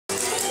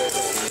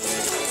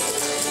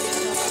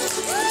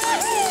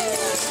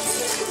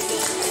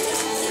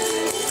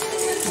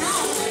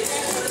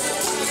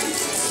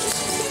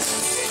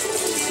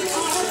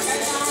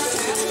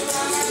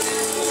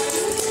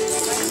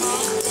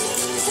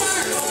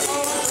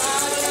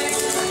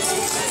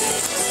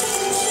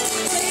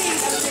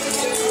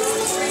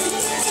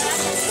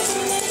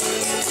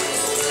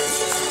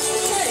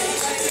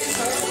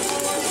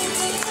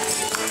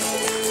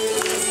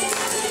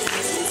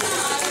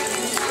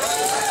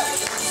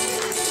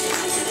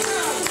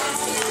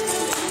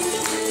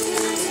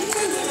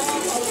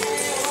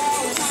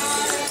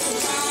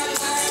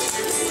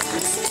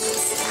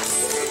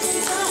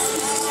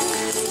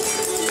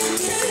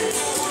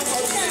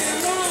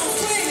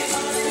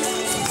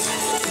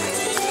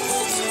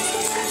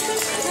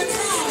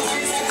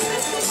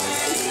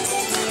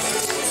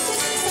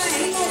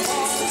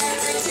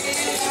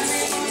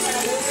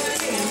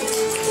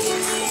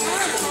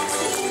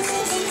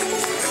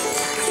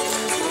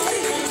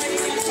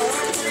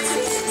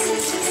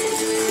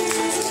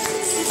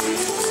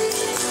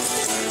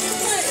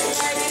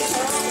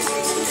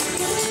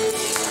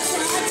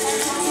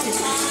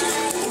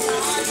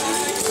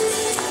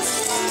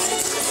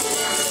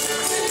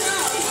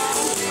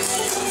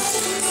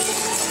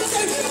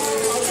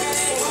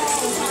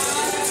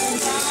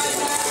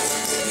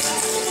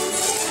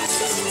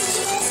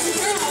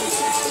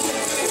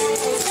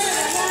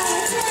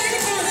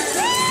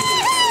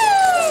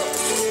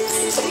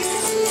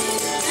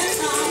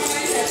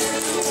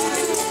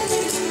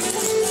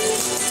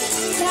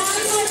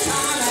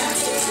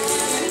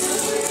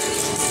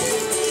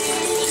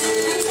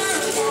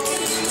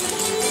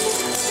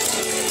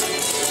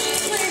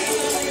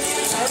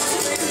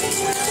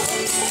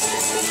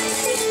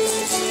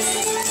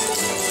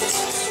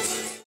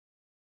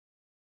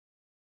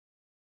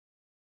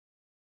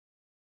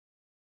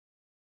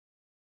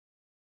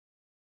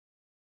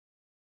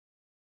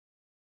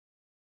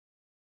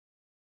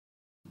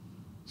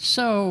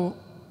So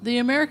the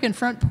American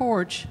front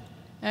porch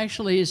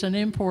actually is an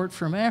import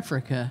from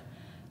Africa.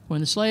 When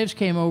the slaves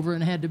came over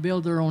and had to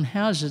build their own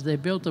houses, they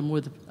built them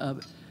with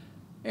an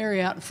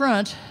area out in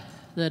front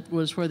that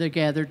was where they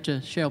gathered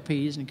to shell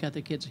peas and cut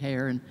the kids'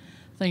 hair and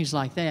things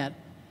like that.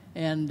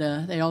 And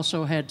they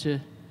also had to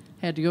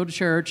go to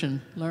church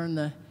and learn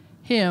the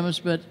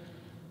hymns. But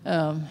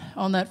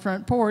on that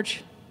front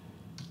porch,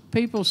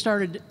 people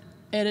started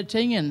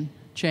editing and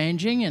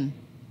changing, and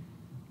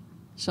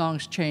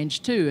songs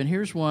changed too. And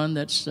here's one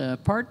that's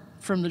part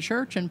from the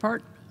church and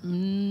part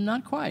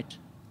not quite.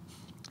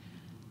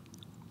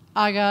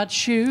 I got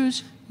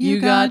shoes,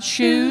 you got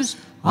shoes,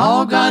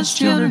 all God's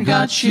children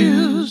got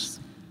shoes.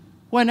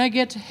 When I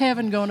get to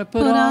heaven, gonna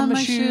put on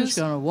my shoes,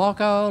 gonna walk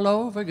all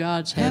over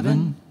God's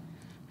heaven,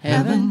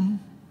 heaven,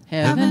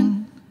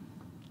 heaven.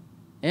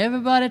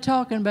 Everybody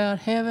talking about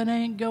heaven,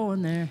 ain't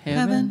going there.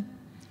 Heaven,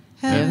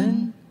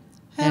 heaven,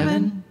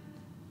 heaven.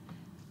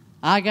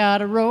 I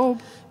got a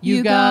robe,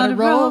 you got a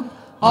robe,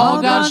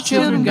 all God's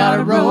children got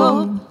a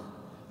robe.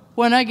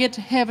 When I get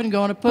to heaven,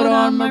 gonna put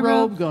on my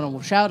robe,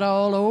 gonna shout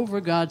all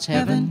over God's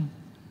heaven,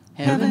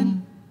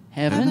 heaven,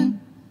 heaven.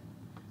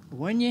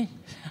 When you,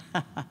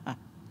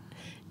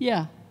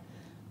 yeah,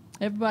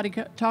 everybody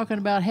talking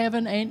about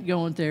heaven, ain't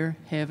going there.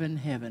 Heaven,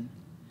 heaven.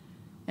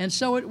 And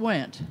so it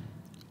went.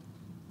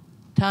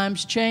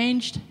 Times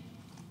changed.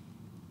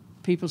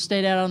 People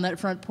stayed out on that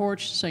front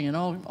porch singing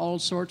all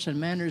sorts and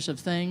manners of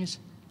things.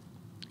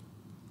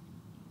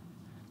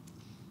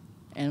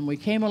 And we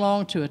came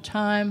along to a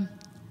time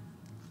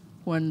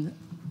when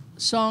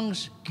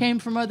songs came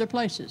from other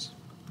places.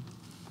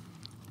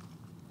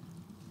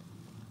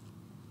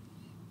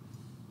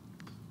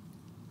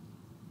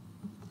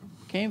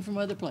 Came from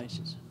other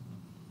places.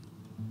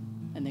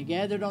 And they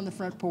gathered on the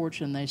front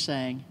porch and they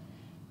sang.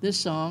 This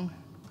song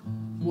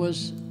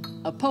was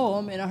a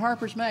poem in a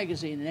Harper's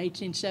Magazine in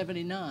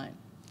 1879.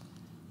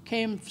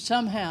 Came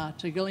somehow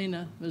to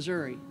Galena,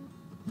 Missouri.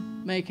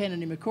 May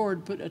Kennedy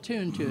McCord put a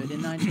tune to it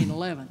in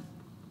 1911.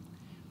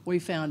 We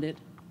found it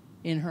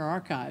in her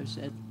archives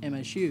at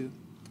MSU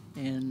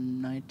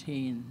in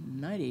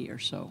 1990 or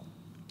so.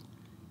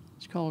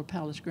 It's called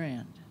Palace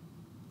Grand.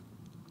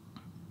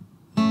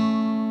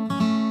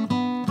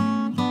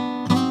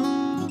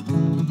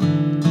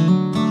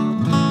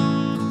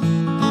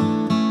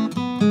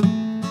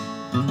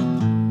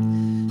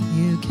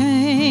 You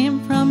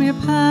came from your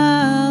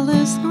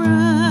palace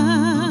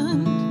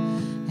grand,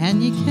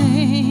 and you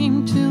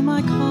came to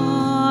my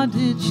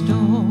cottage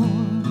door.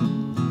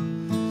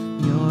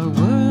 Your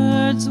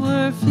words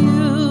were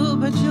few,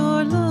 but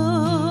your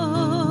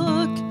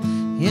look,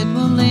 it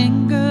will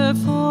linger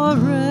forevermore.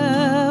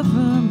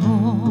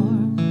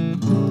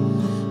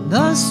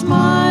 The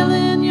smile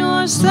in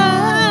your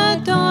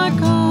sad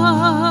dark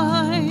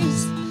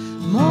eyes,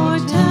 more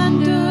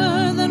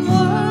tender than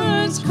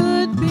words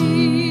could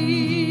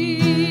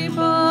be.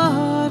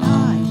 But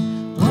I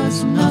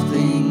was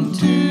nothing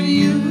to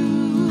you,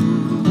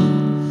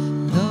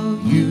 though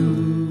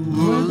you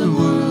were the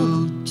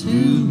world to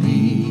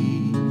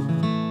me.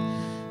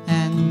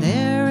 And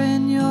there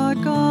in your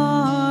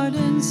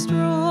garden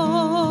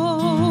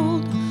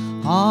strolled,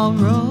 all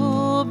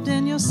robed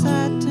in your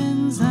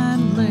satins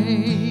and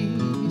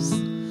lace,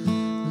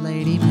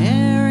 Lady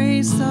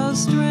Mary, so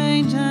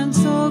strange and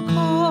so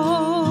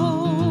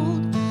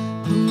cold,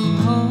 who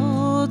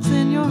holds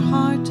in your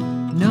heart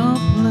no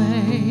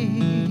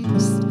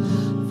place.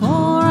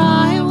 For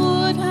I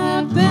would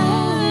have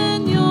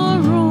been your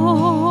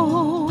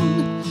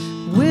own,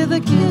 with a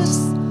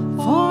kiss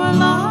for a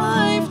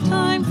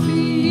lifetime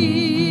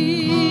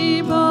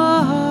fee.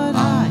 But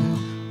I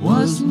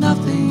was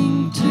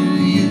nothing to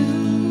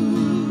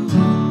you,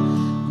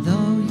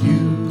 though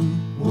you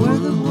were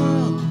the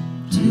world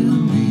to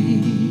me.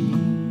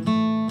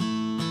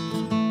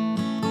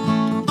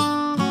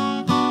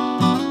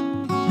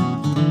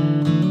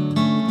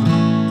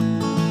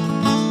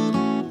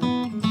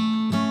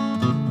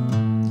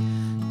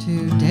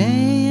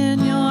 Today in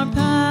your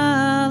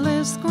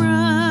palace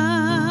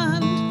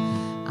grand,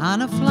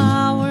 on a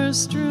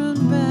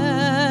flower-strewn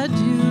bed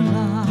you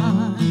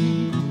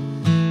lie,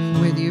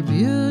 with your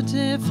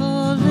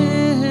beautiful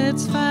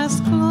lids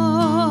fast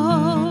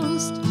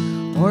closed,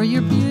 or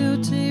your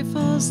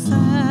beautiful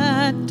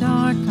sad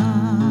dark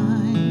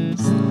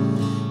eyes.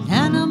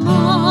 And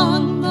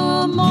among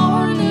the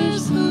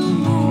mourners who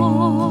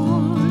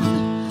mourn,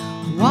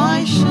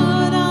 why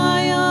should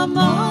I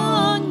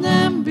among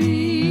them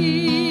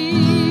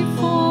be?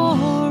 For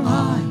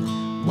I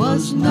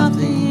was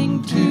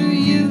nothing to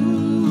you,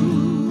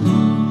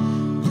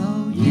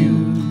 though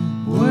you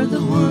were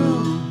the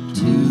world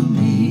to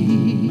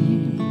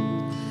me.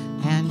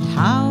 And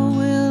how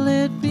will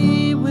it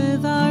be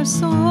with our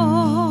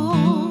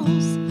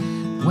souls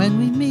when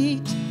we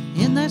meet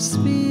in that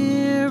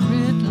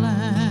spirit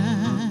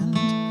land?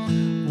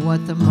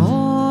 What the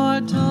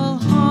mortal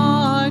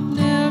heart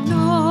ne'er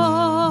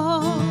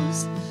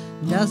knows,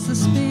 does the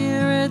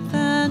spirit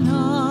then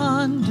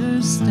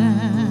understand?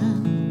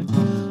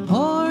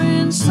 Or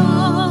in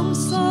some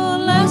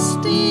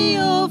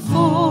celestial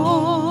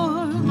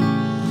form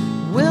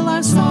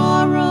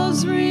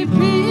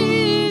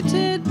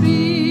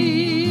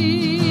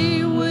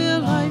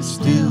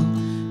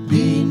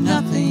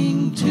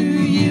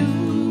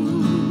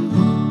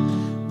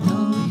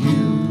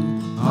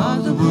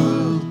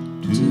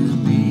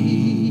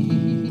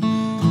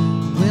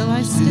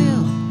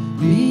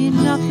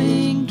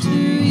nothing to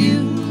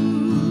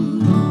you,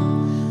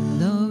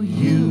 though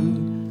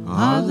you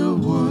are the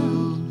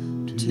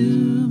world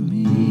to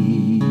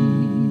me.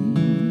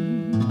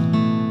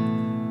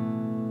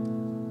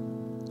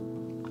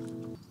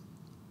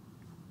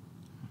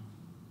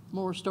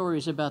 More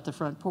stories about the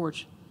front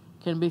porch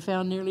can be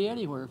found nearly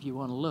anywhere if you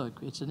want to look.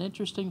 It's an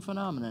interesting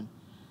phenomenon.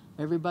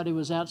 Everybody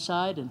was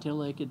outside until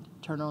they could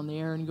turn on the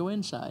air and go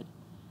inside.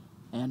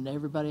 And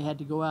everybody had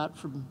to go out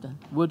from the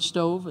wood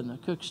stove and the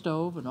cook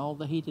stove and all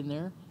the heat in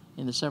there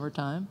in the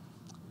summertime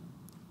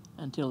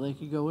until they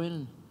could go in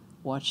and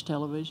watch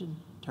television,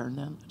 turn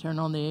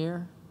on the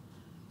air.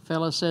 A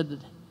fellow said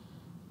that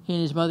he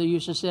and his mother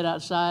used to sit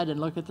outside and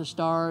look at the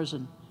stars,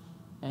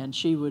 and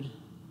she would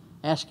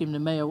ask him to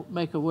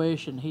make a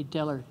wish, and he'd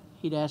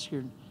ask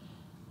the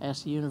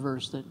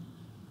universe that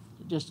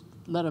just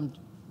let them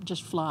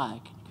just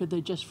fly. Could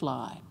they just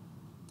fly?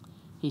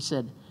 He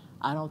said,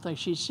 I don't think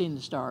she's seen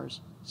the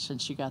stars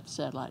since she got the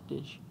satellite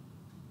dish.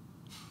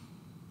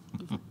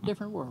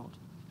 Different world.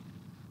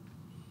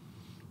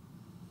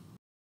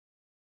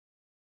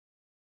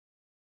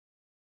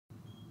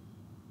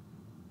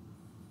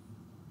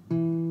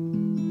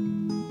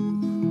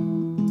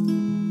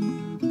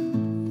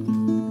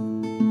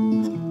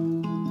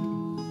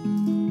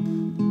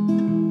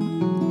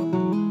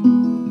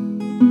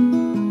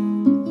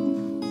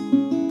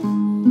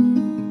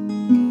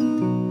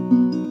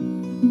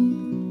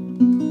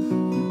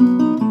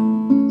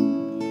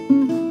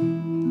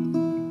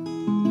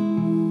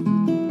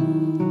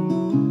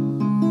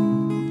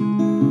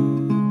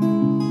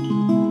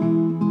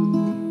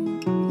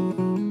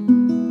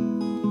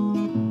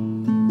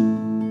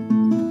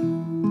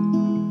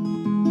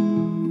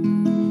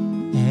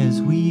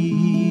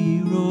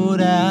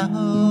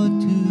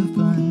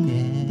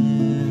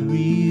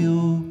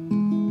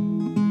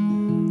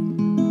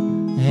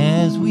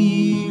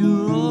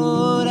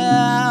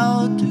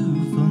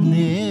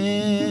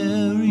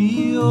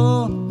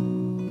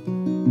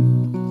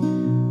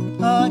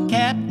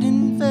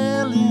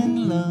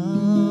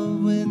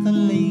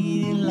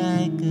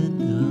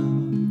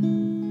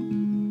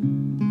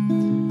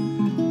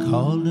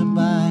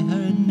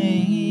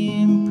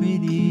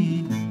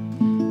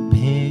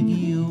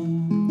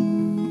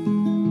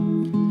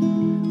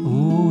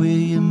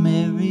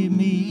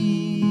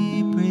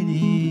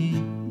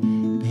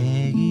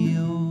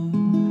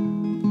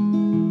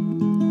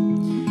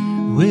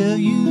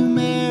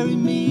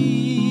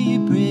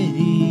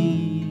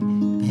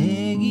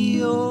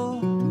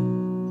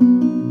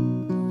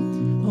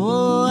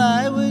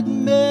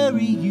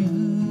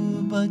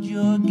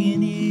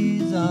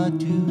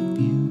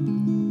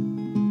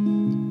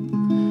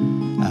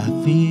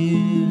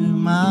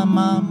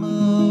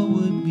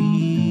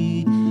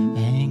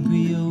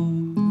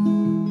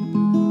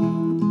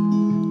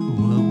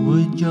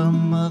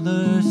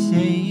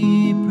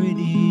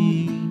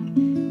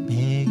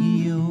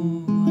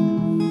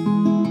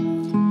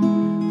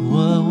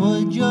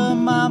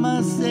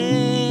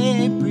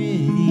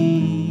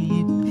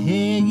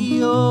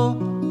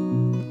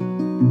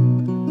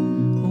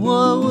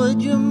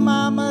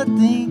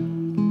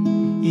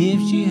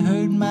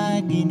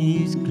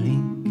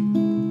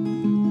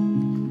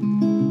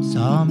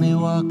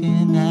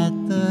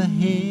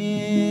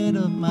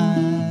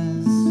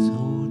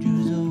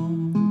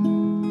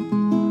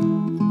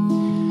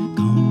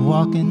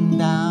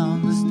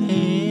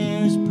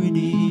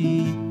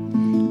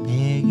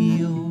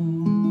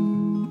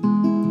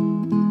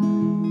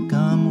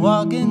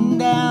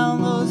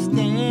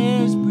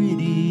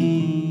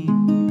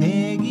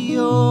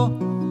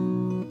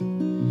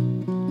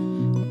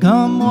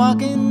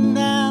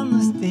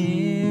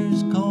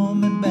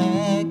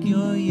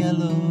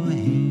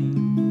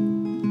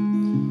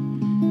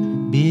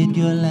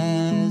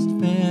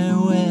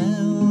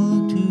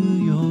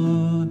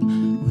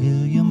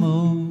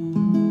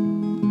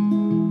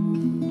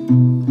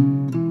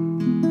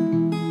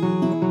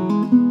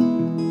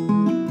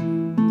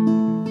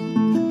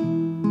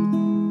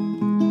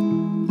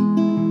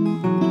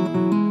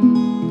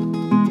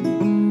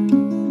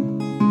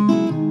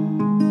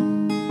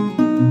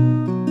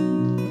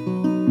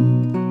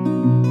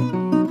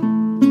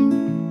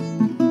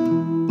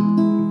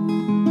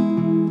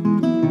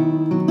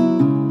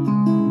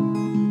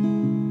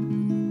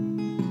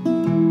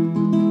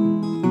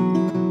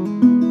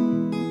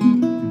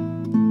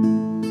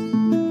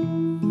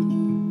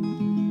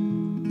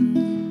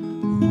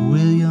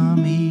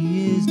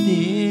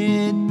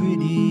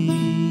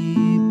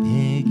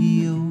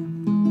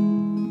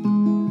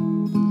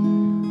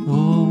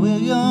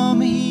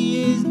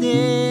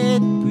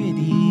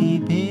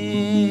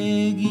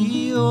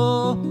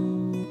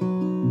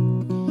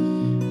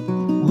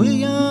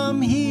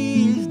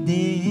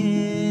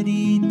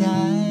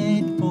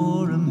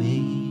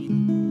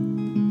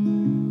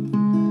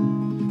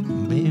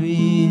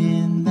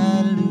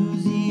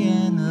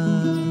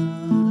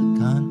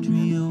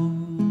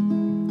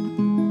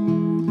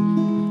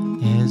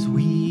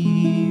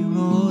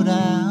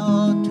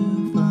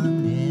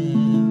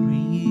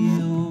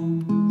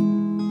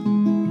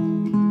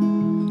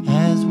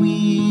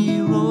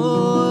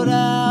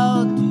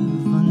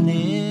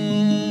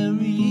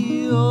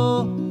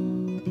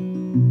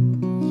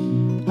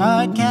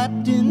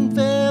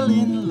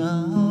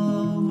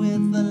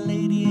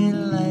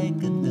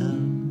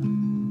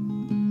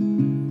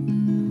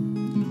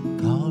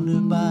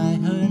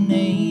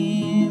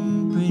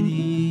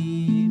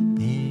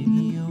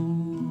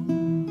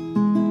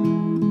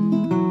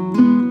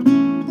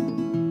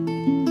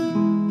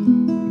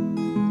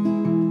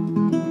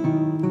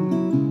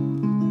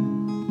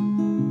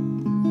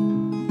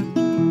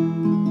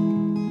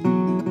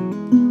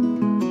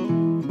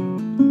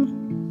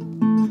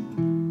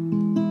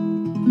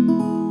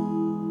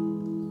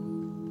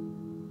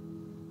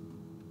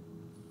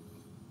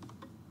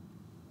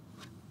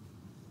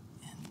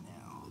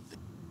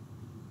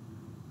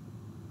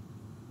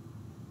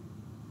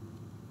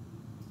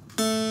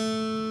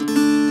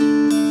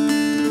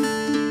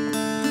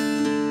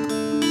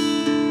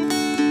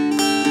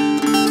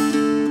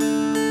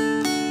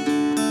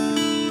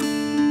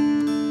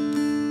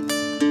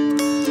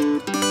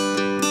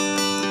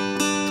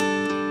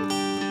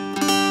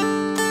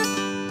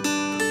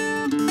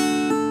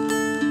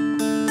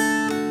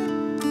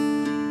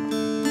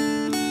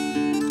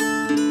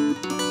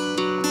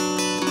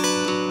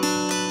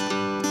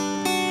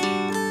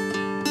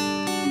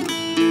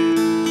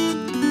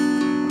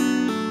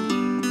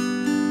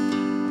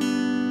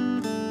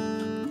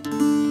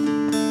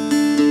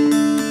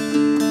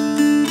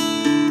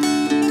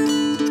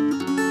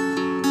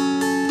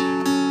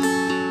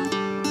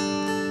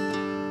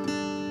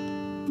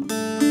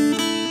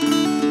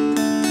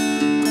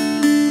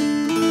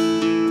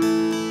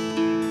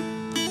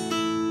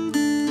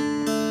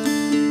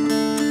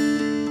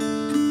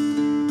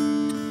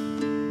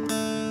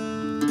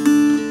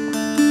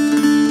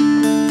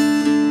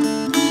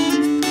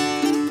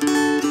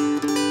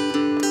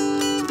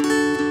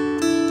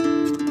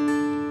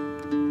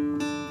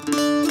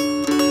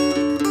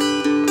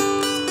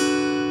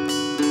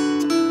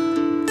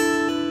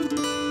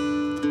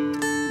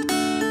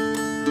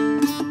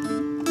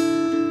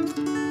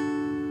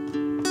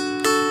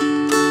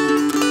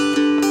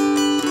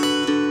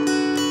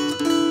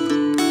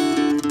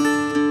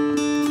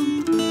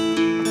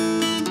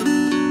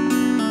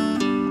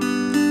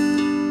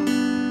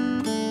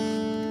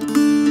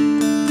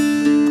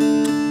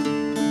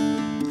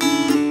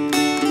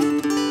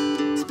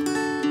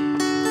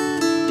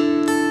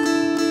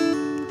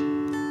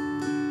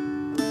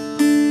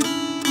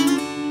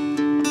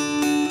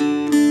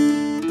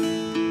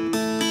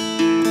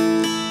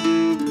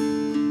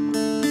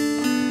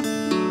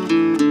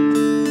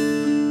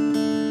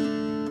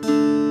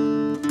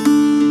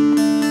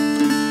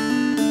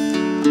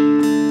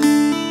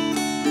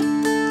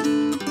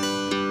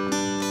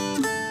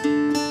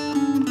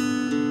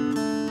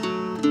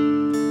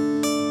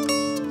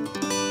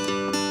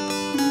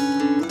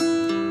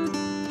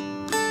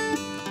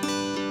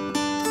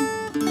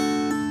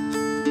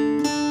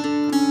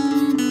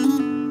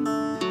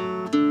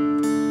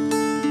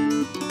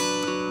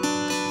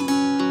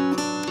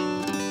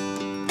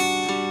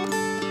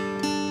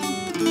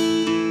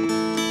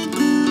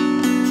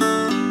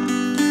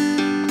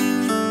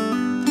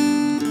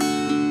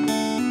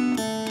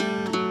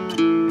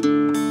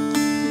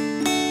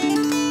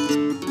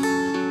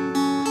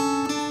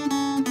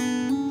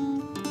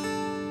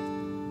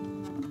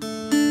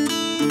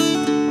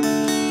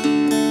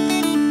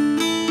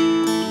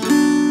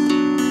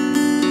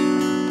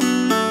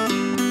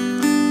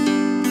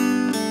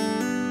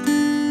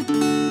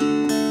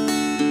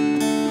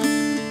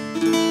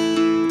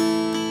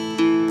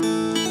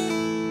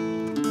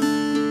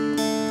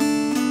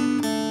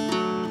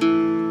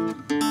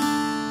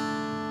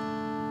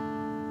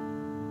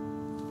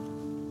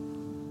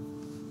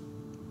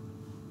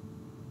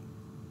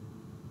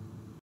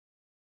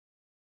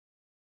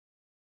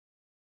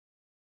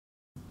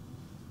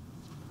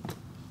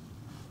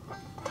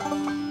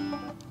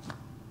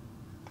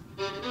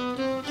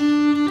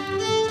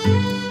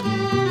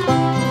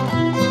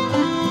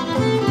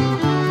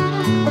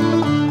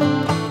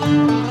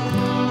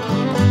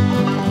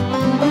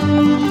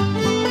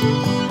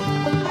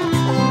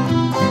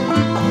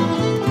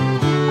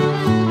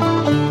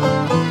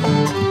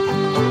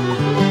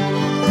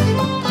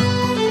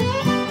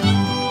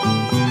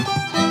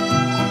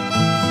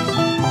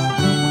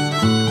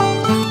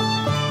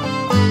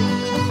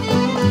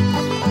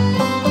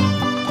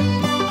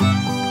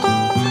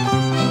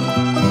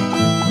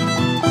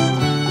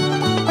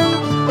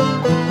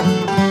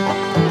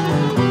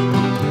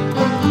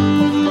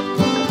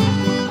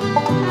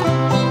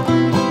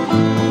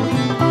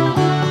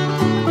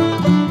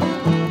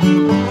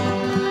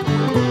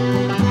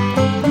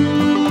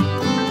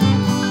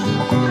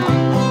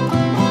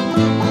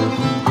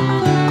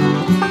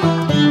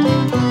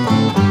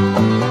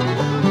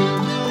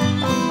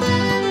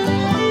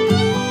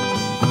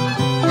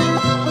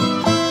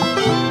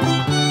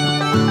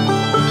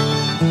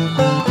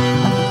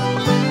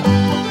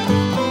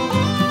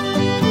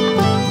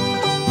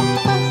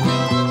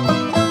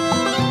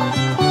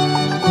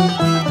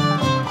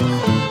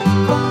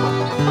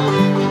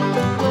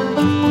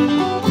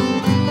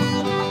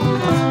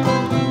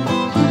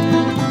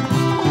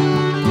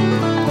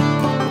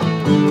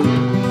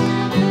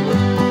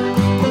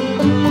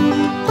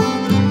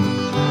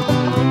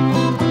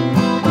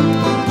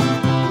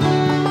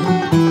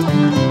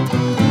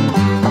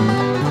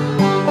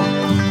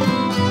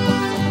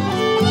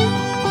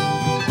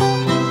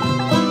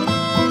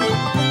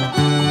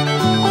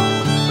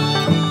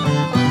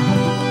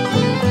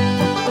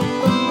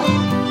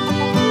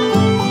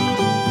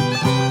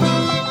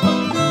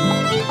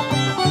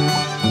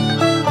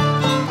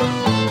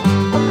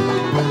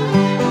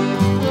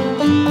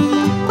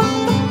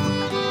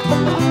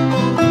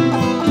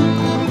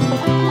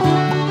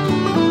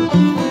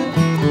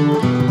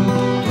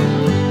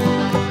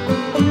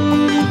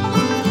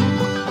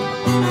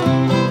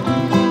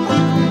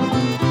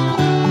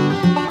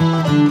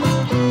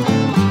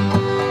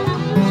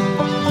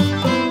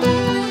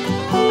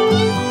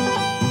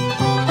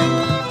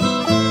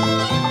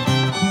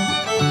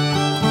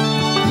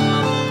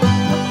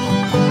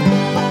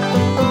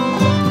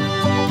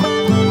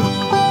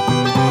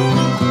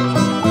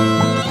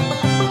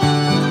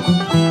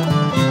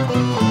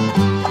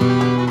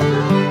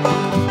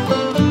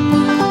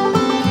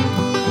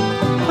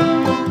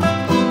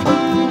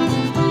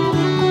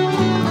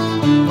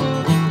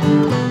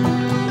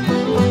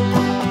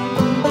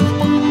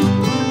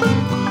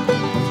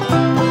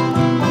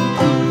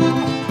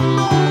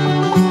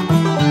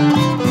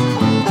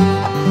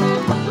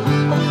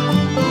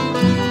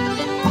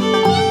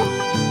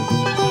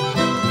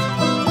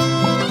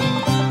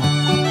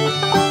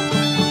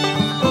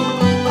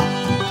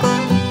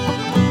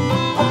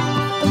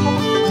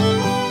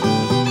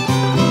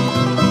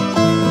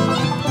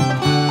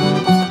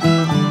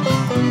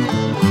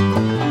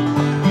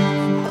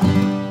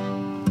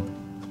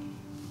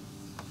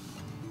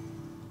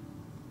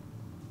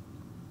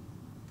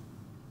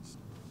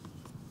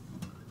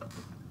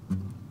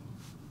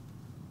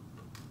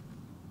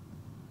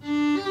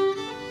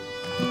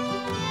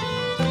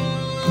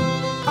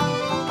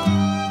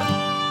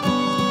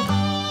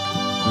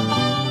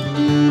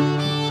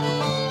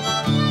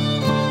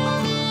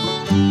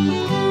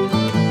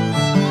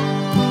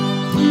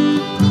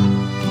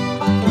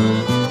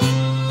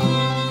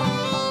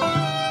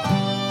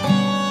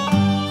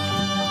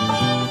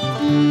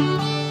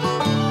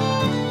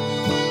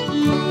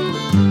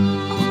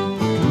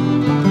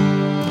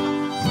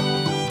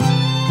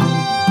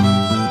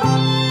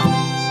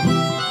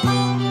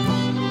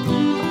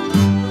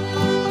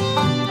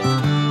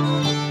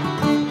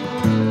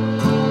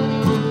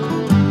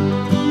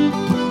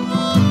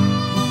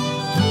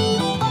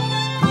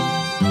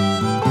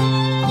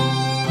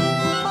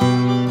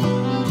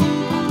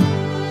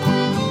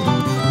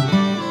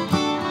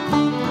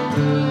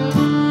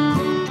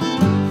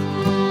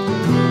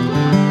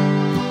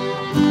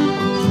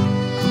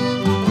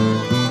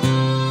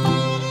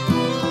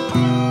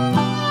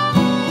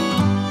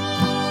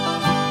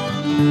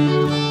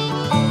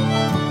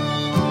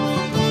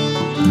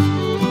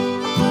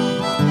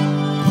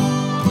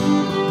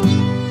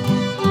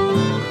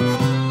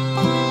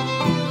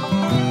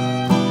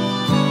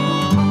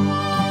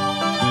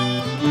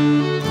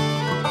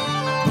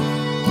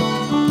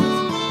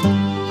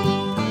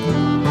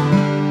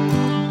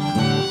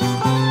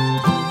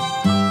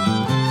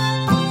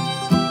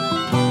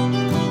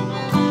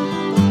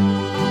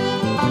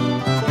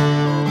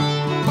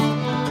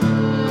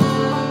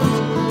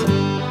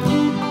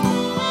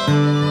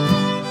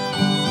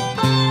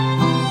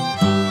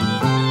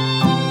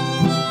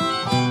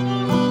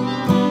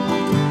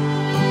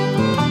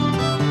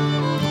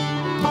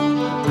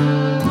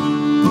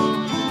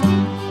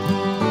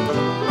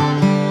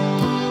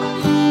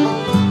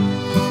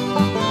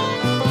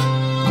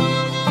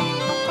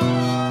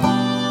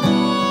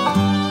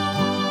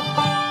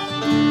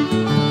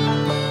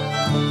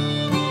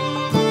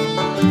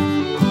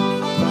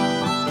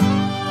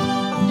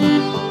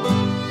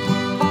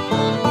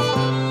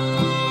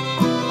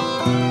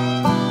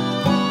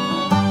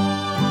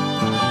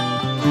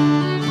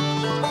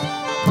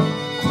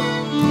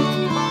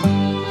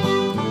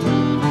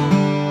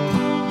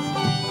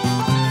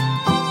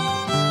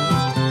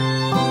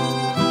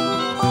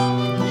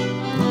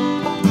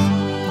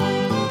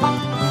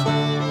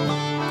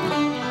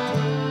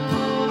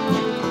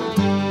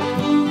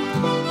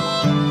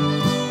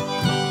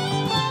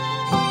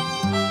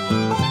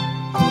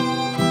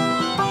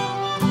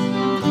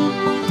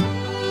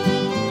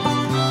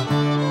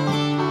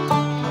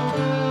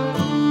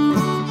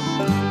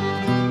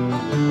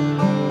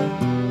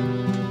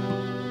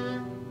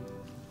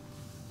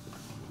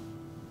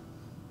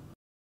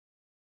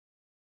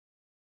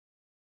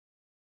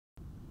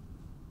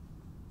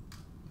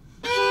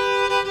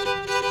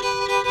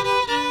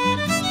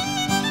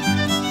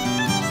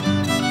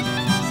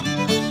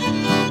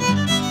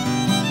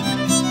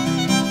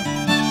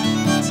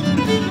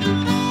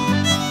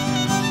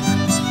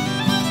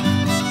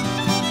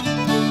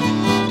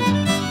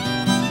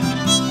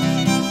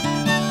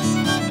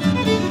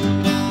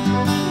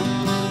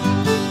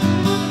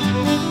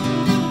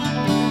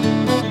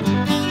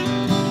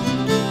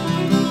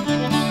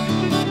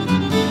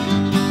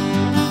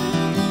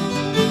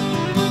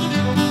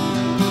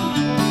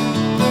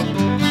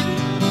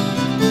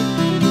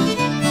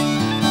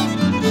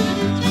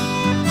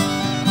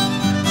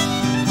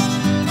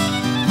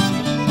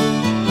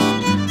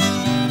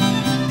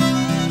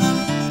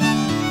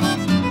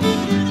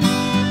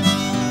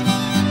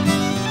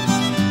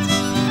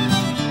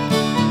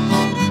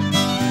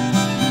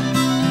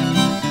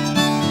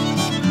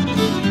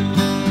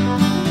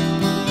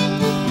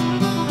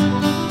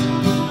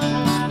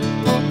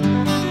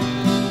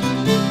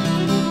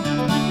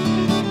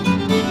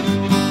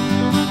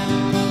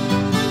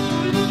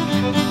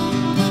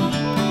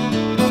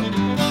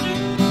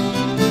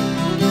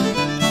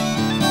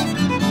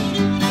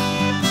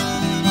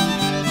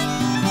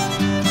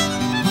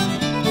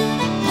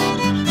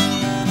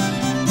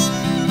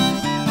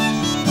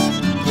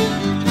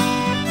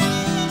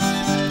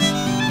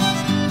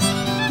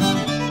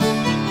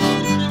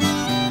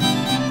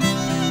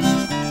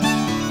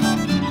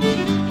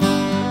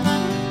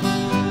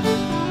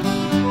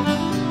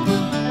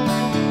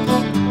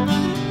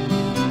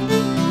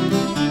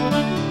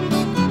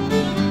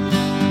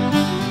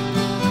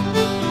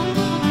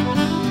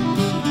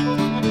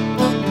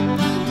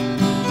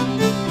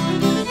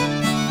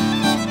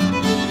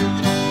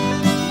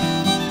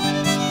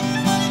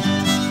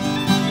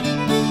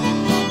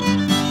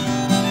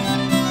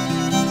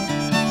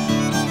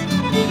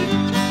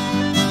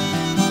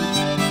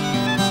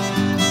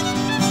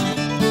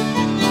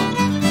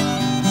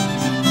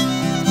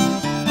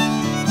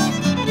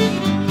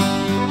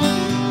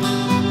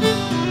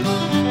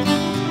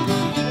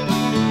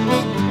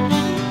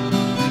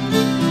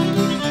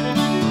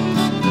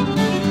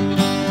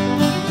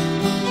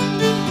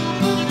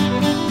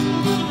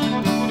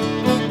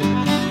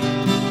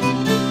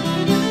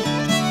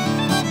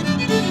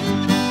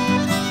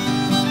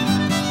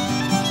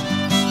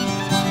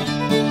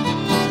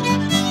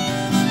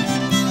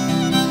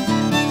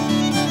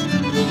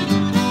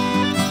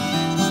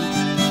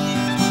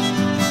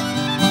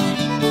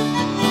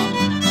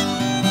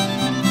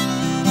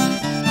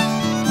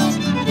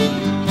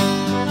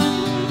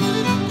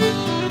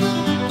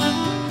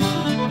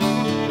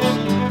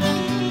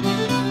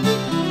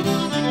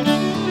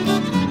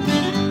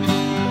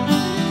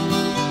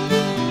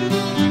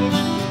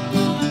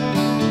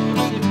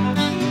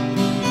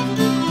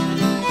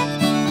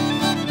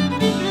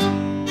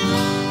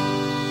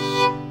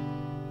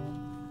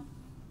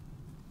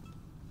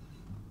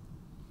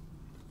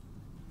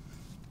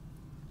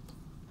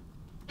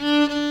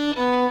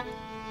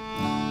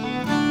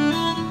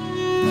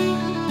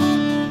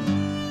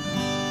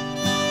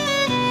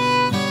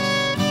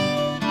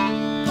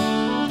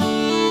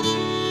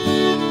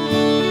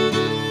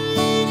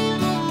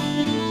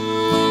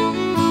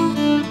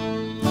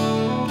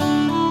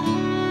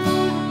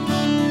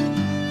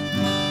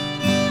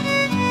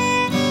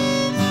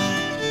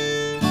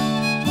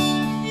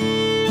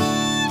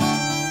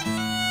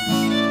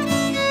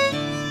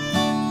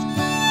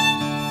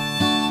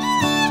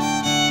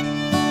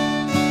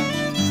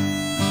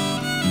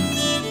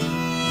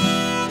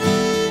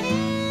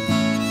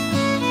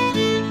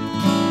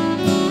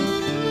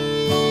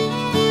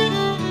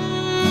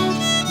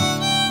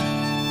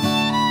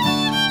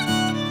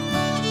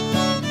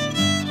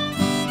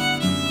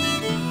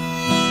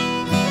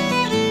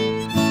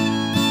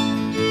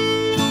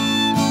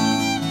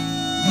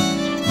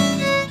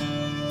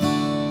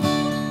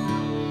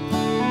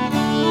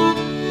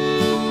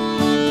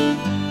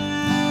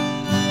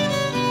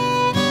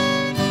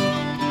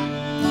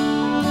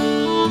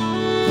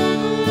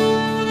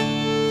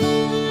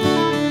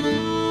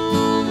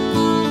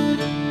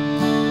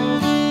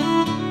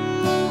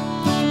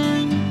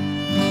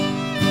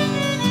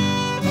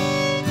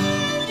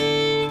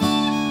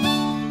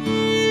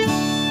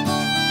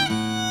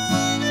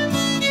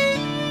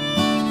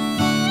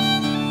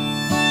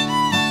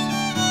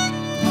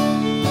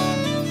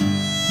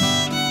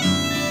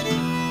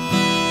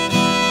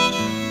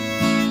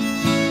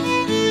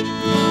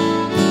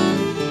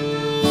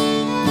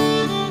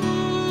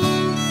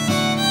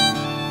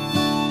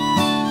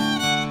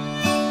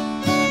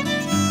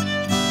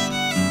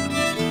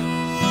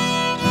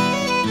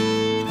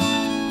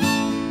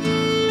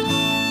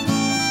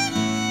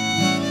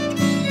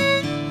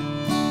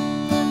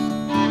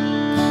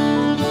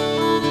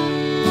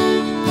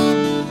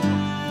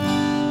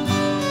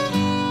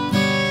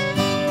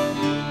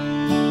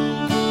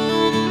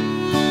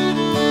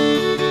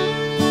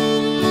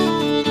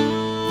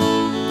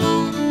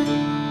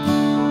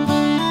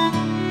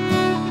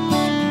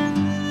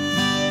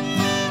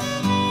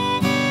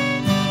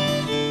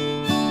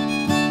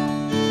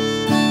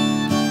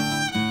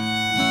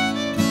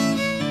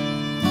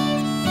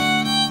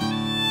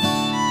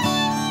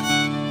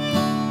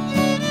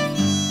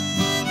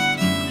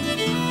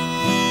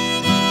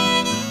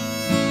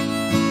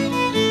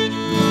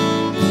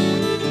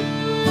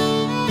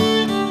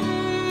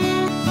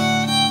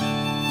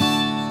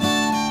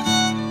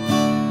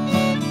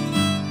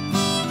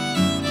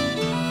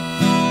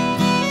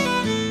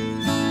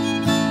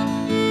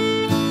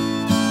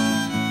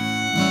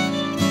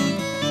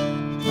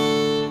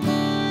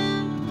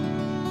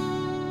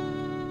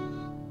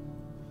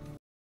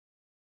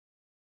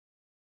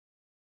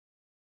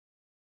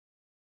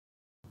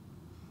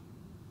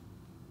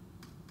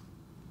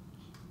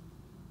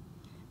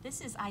 This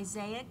is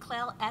Isaiah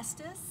Clell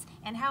Estes.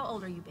 And how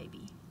old are you,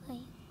 baby? 3.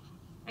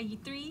 Are you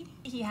 3?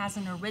 He has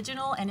an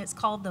original, and it's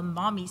called the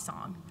Mommy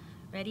Song.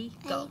 Ready?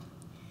 Go.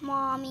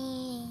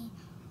 Mommy,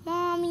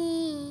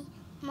 mommy,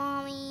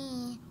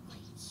 mommy,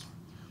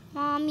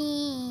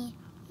 mommy,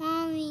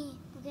 mommy.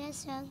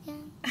 Guess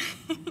again.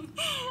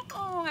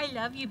 Oh, I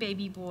love you,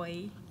 baby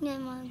boy.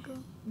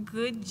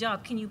 Good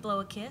job. Can you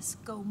blow a kiss?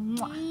 Go.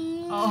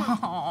 Mwah.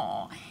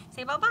 Oh,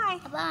 say bye-bye.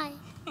 Bye.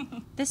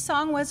 This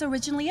song was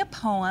originally a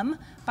poem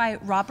by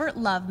Robert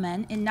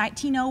Loveman in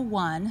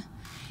 1901,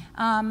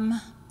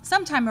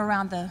 sometime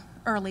around the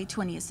early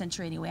 20th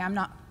century anyway. I'm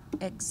not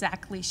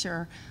exactly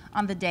sure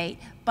on the date,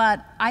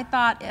 but I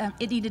thought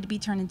it needed to be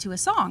turned into a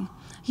song.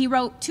 He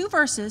wrote 2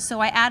 verses, so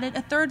I added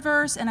a 3rd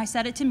verse and I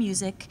set it to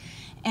music,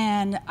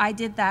 and I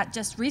did that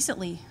just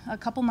recently, a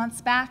couple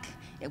months back.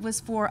 It was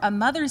for a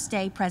Mother's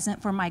Day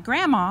present for my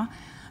grandma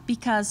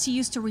because she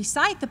used to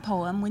recite the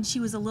poem when she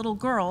was a little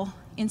girl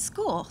in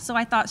school, so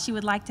I thought she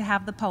would like to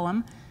have the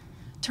poem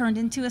turned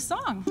into a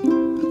song.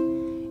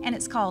 And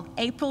it's called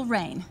April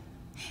Rain.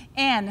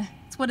 And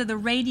it's one of the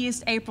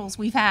rainiest Aprils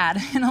we've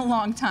had in a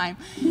long time.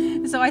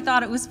 So I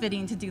thought it was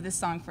fitting to do this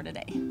song for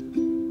today.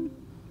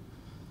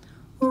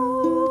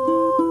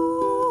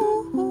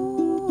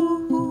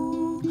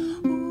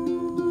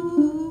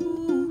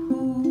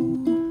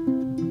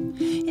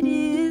 It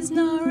is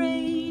not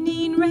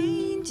raining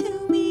rain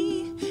to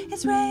me,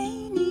 it's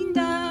raining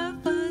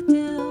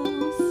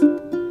daffodils.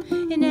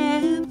 In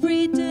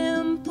every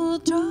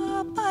dimpled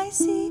drop I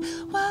see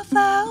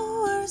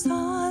wildflowers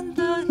on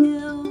the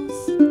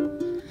hills.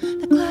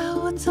 The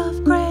clouds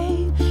of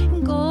gray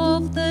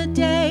engulf the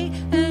day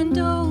and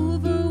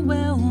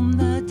overwhelm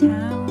the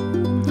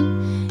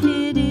town.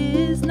 It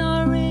is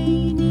not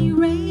rainy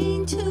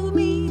rain to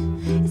me,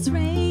 it's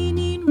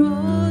raining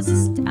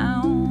roses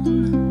down.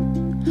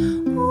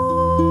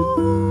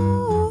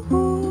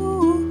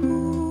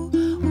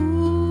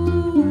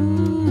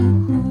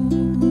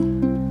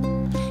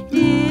 It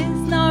is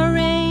not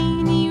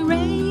rainy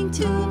rain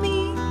to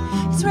me,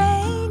 it's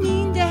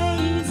raining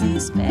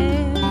daisies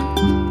fair.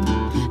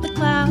 The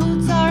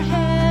clouds are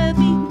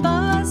heavy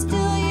but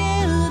still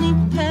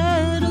yielding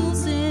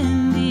petals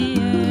in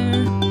the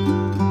air.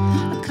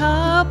 A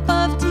cup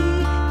of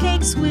tea,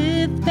 cakes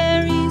with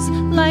berries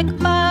like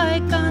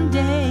bygone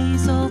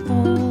days of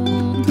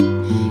old.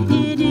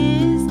 It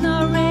is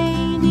not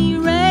rainy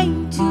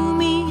rain to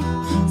me,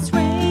 it's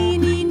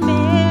raining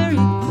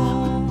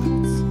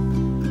marigolds.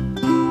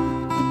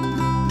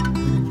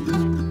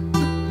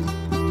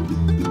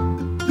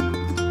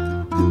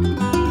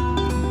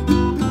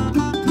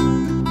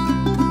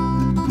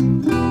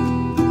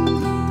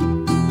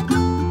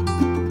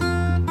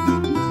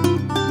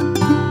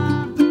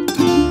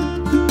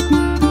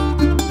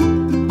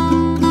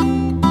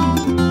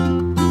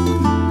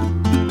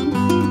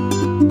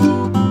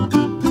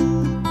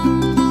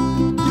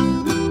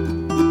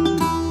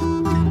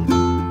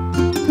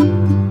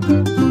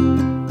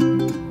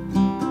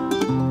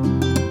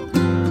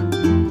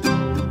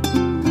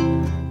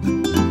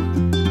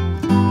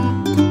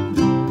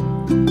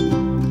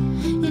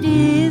 It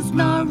is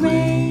not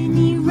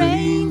rainy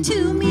rain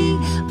to me,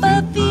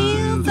 but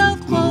fields of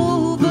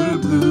clover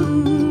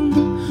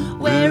bloom,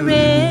 where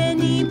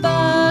any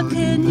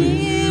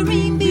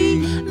buccaneering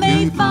bee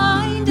may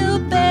find a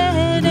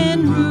bed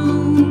and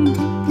room.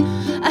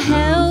 A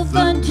health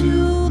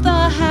unto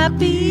the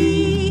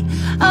happy,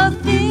 a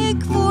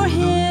fig for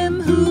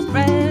him who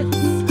frets.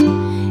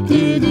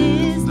 It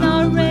is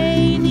not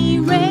rainy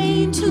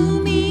rain to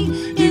me,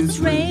 it's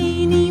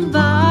raining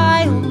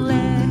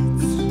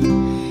violets.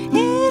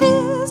 It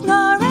is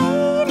not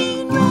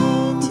raining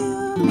rain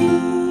to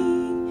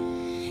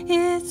me,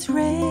 it's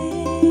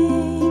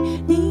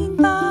raining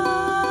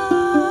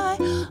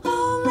violets.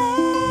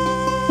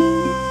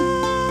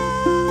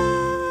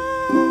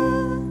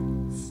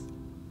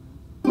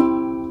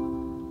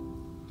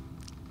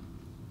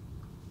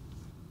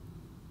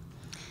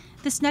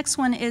 This next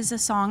one is a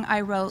song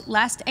I wrote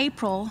last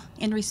April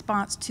in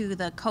response to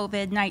the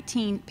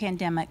COVID-19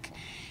 pandemic,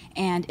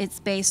 and it's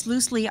based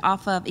loosely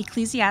off of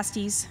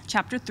Ecclesiastes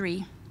chapter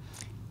 3.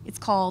 It's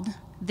called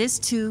This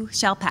Too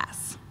Shall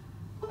Pass.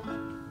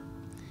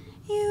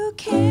 You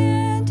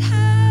can't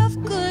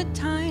have good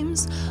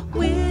times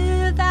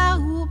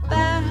without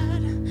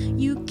bad.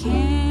 You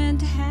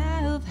can't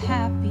have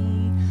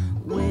happy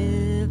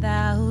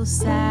without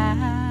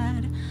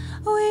sad.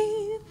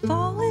 We've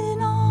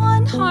fallen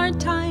on hard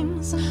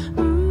times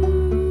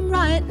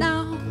right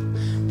now.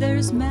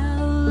 There's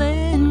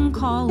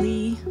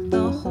melancholy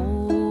the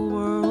whole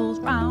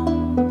world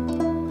round.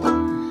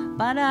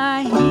 But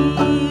I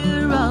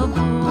hear a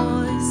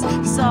voice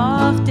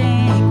soft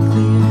and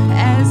clear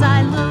as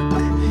I look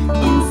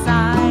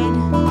inside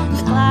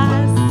the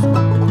glass.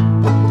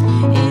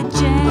 It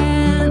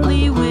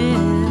gently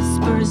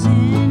whispers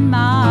in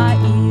my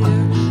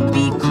ear,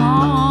 be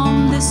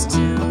calm, this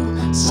too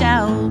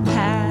shall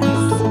pass.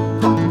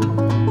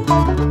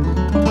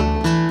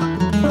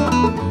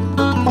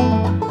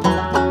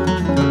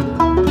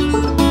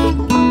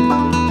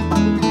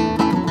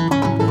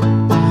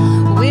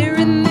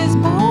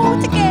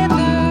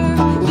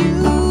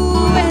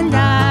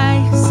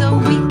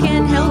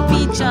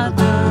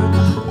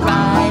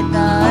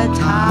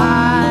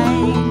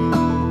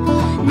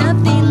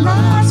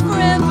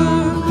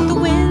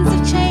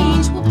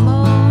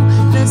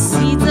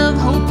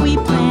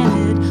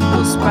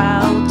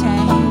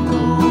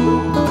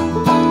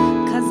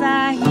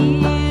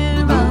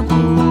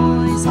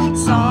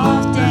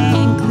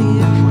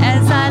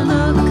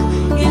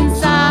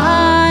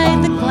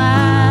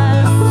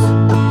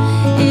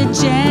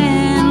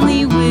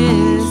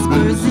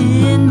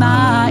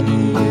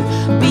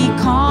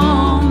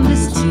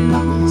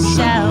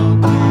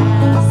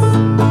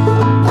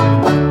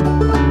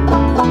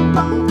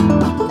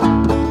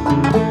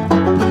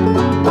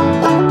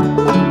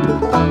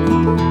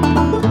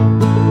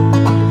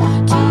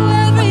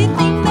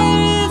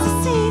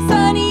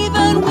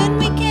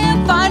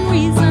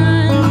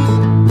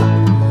 reason.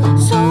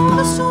 So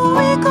the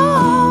story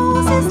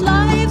goes, his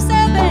life's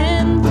ebb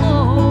and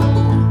flow.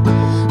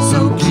 So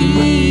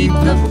keep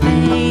the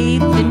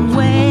faith and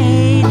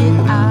wait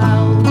it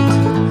out.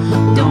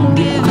 Don't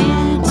give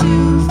in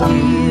to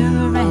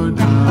fear and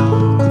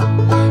doubt.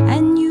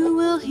 And you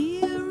will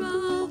hear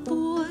a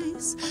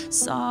voice,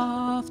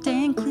 soft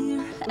and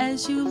clear,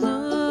 as you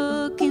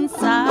look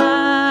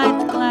inside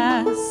the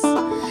glass.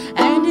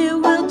 And it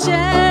will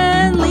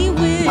gently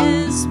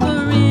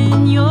whisper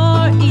in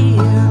your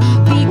ear,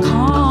 be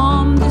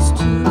calm, this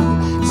too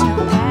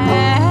shall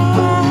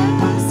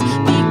pass.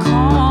 Be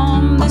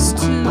calm, this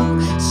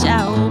too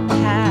shall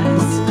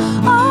pass.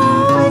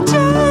 Oh, it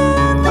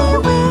gently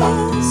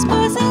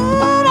whispers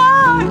in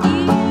our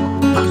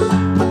ears,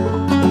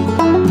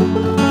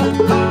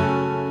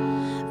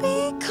 be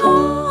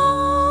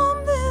calm,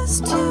 this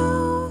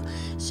too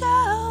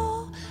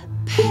shall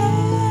pass.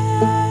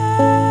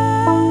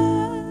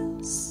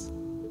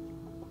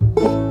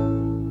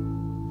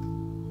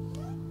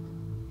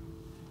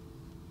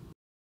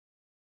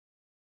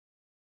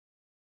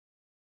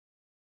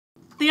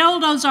 The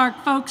old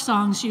Ozark folk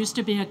songs used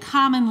to be a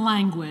common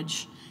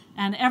language,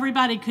 and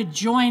everybody could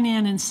join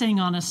in and sing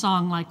on a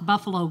song like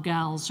Buffalo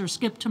Gals or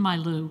Skip to My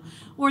Lou,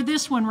 or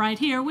this one right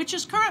here, which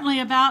is currently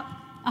about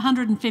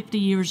 150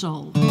 years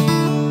old.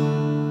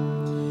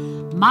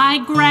 My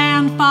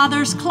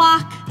grandfather's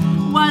clock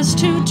was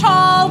too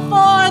tall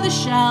for the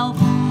shelf,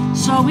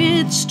 so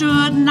it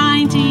stood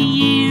 90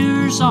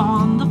 years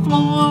on the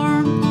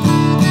floor.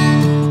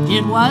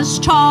 It was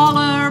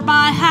taller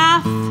by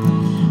half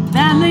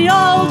than the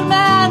old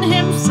man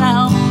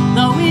himself,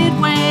 though it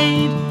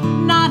weighed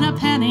not a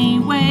penny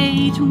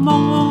weight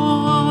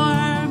more.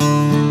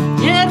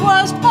 It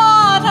was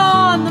bought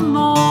on the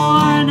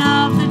morn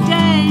of the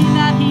day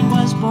that he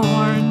was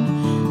born,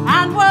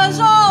 and was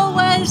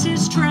always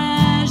his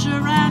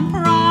treasure and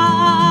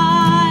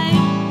pride.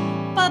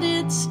 But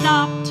it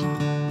stopped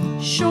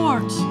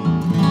short,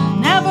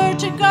 never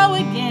to go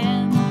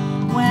again,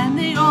 when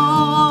the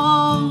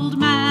old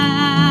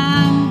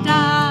man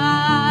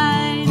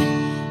died.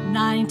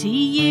 90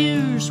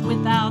 years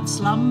without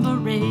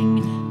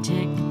slumbering,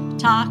 tick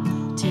tock,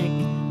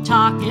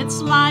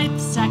 its life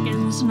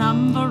seconds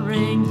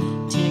numbering,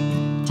 tick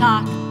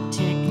tock,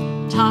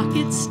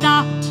 it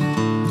stopped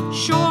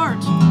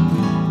short,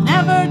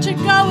 never to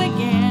go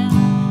again,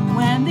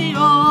 when the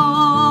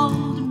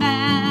old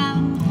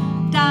man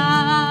died.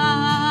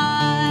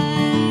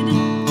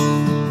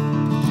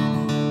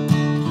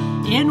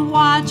 In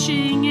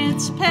watching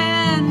its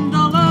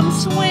pendulum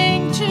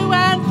swing to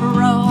and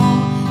fro,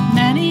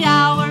 many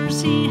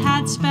hours he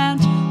had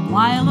spent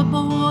while a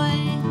boy.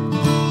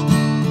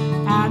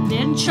 And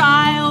in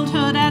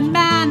childhood and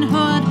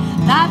manhood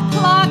that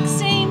clock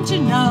seemed to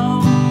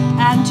know,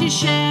 and to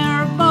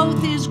share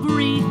both his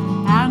grief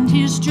and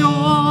his joy.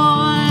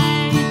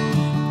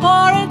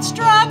 For it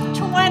struck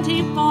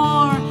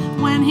 24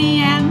 when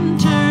he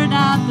entered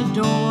at the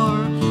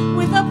door,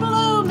 with a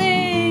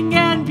blooming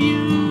and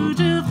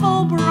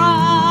beautiful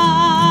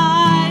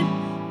bride.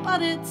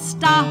 But it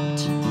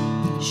stopped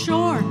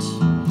short,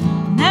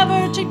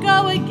 never to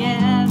go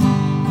again,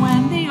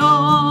 when the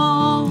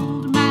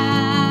old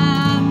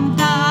man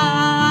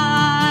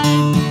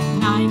died.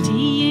 90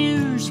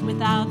 years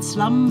without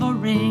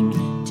slumbering,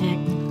 tick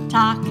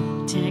tock,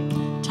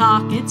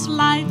 its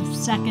life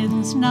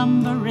seconds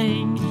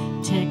numbering,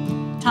 tick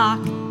tock,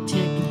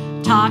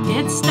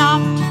 it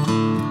stopped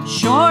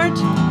short,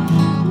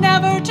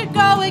 never to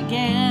go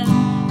again,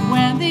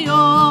 when the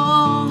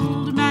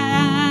old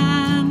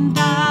man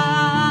died.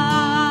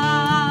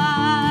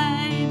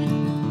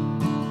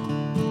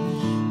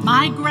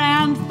 My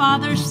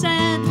grandfather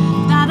said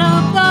that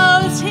of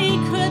those he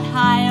could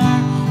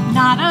hire,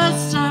 not a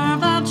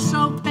servant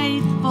so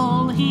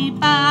faithful he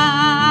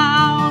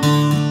found.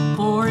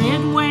 For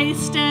it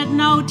wasted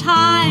no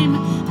time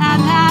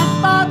and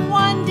had but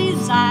one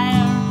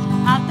desire,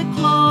 at the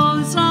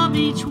close of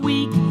each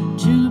week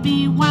to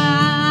be wound.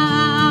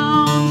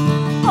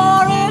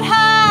 For it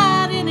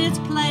had in its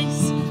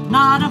place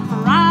not a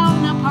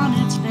frown upon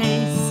its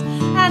face,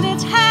 and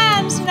its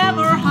hands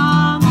never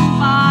hung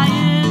by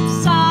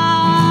its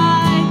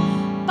side.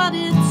 But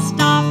it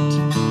stopped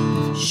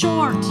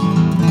short,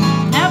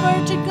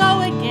 never to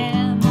go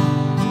again,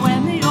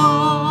 when the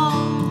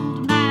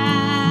old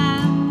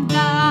man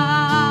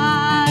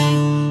died.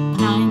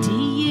 90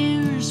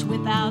 years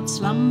without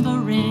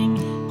slumbering,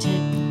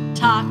 tick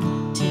tock,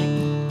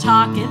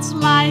 its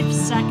life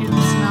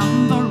seconds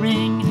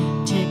numbering,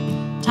 tick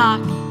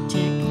tock,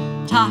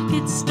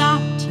 it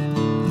stopped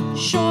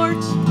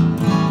short,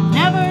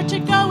 never to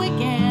go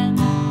again,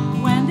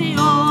 when the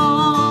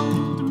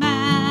old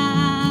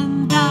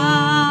man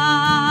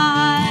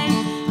died.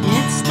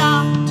 It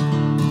stopped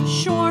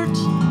short,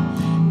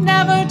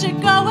 never to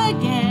go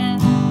again,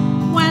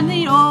 when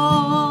the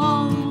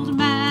old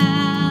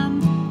man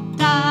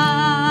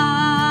died.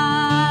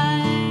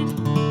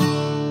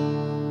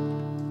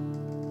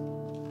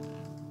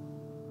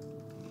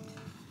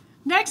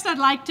 Next, I'd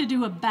like to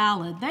do a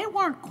ballad. They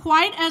weren't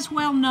quite as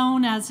well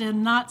known as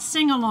in not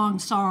sing-along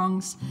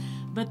songs,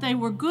 but they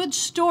were good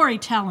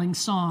storytelling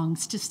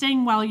songs to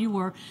sing while you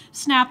were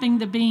snapping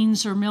the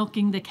beans or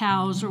milking the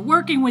cows or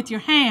working with your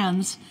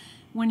hands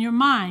when your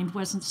mind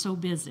wasn't so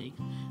busy.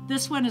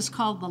 This one is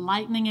called The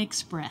Lightning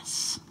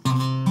Express.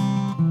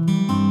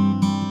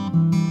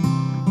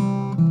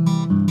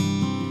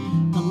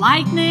 The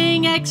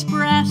Lightning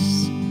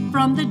Express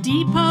from the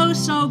depot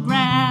so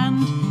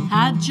grand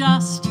had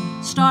just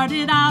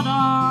started out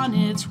on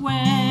its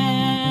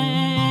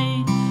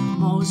way.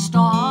 Most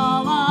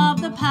all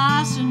of the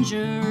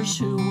passengers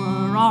who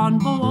were on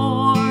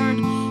board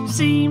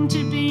seemed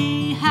to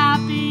be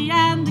happy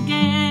and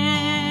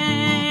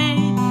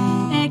gay,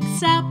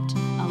 except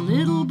a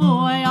little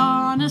boy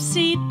on a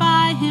seat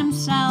by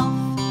himself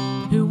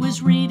who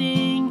was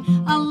reading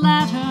a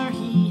letter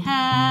he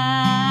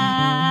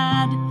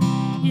had.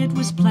 It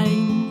was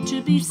plain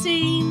to be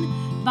seen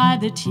by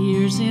the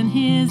tears in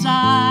his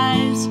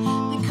eyes.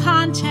 The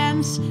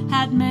contents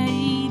had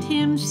made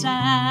him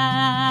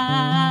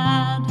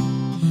sad.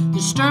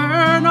 The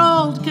stern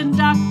old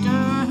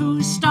conductor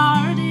who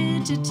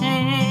started to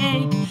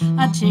take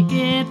a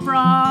ticket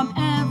from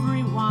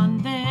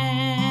everyone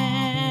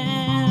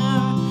there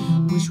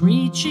was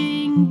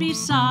reaching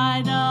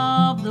beside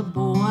of the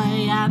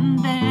boy and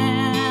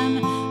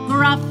then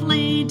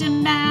gruffly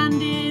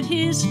demanded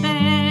his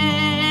fare.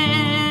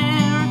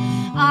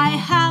 I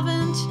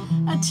haven't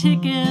a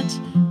ticket,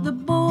 the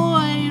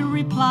boy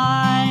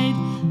replied,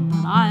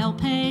 but I'll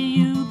pay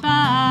you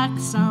back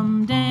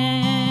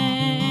someday.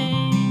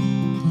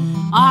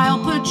 I'll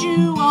put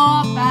you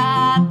off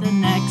at the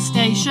next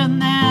station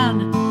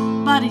then.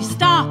 But he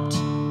stopped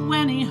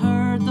when he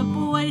heard the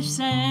boy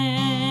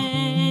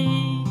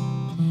say,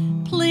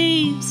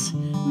 please,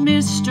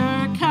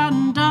 Mr.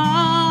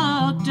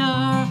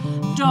 Conductor,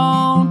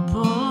 don't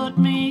put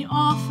me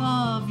off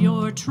of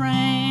your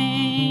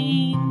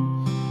train.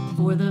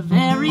 For the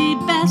very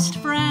best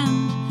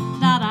friend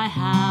that I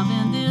have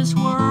in this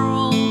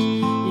world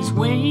is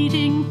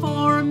waiting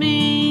for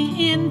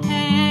me in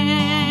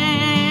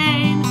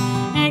pain,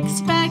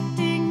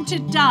 expecting to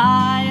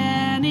die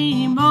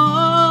any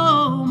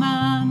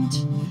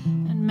moment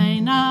and may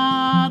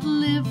not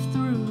live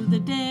through the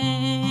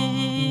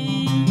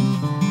day.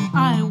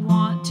 I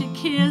want to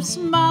kiss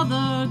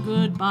Mother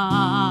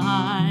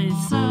goodbye,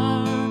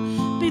 sir,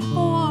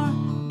 before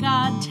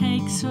God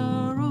takes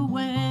her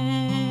away.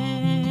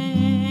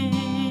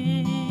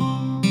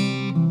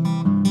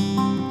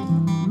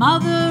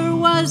 Mother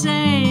was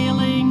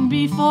ailing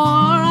before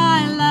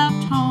I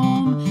left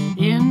home,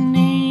 in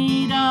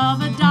need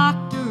of a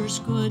doctor's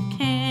good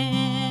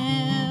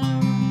care.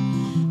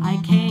 I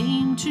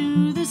came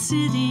to the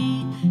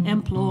city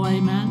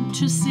employment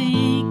to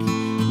seek,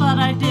 but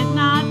I did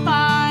not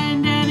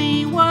find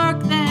any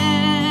work there.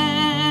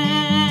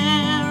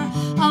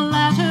 A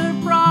letter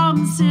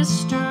from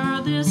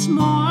sister this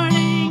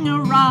morning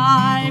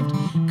arrived.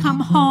 Come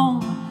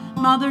home,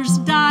 Mother's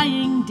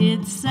dying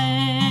did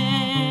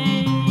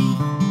say.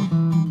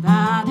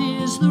 That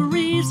is the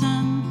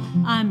reason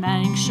I'm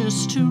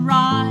anxious to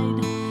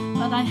ride,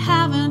 but I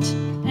haven't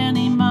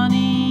any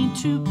money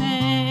to pay.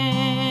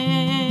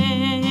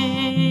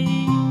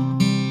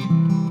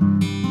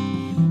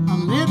 A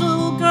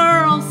little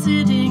girl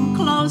sitting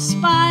close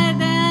by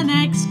then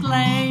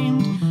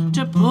exclaimed,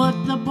 to put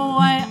the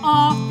boy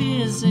off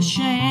is a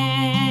shame.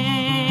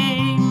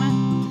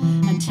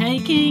 And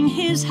taking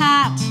his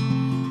hat,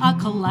 a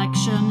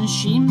collection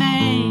she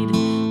made,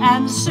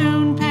 and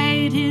soon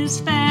paid his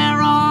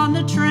fare on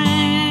the train.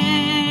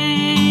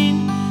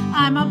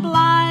 I'm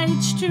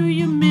obliged to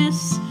you,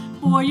 miss,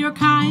 for your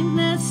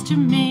kindness to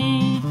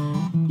me.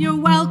 You're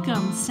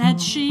welcome, said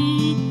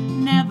she,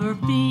 never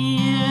fear.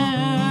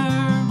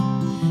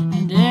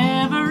 And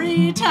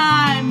every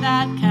time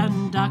that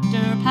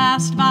conductor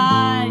passed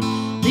by,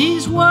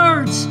 these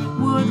words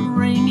would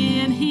ring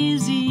in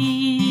his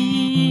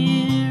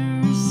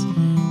ears.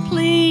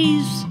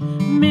 Please,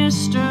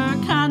 Mr.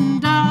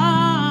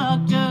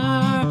 Conductor,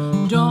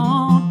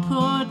 don't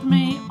put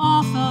me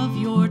off of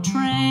your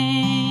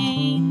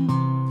train.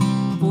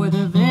 For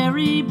the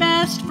very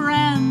best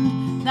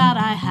friend that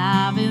I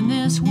have in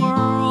this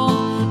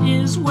world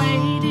is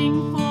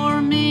waiting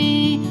for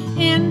me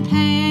in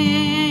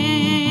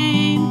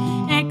pain,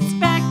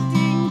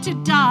 expecting to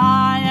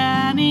die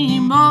any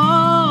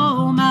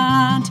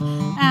moment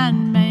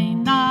and may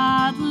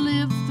not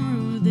live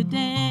through the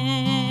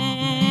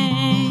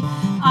day.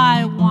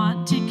 I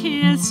want to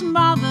kiss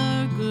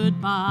Mother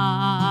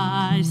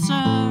goodbye,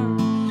 sir,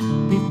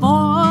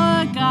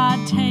 before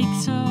God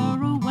takes her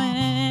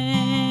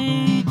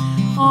away.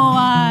 Oh,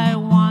 I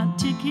want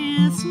to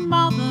kiss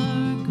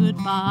Mother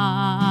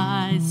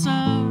goodbye,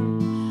 sir,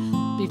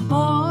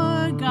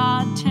 before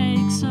God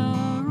takes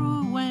her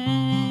away.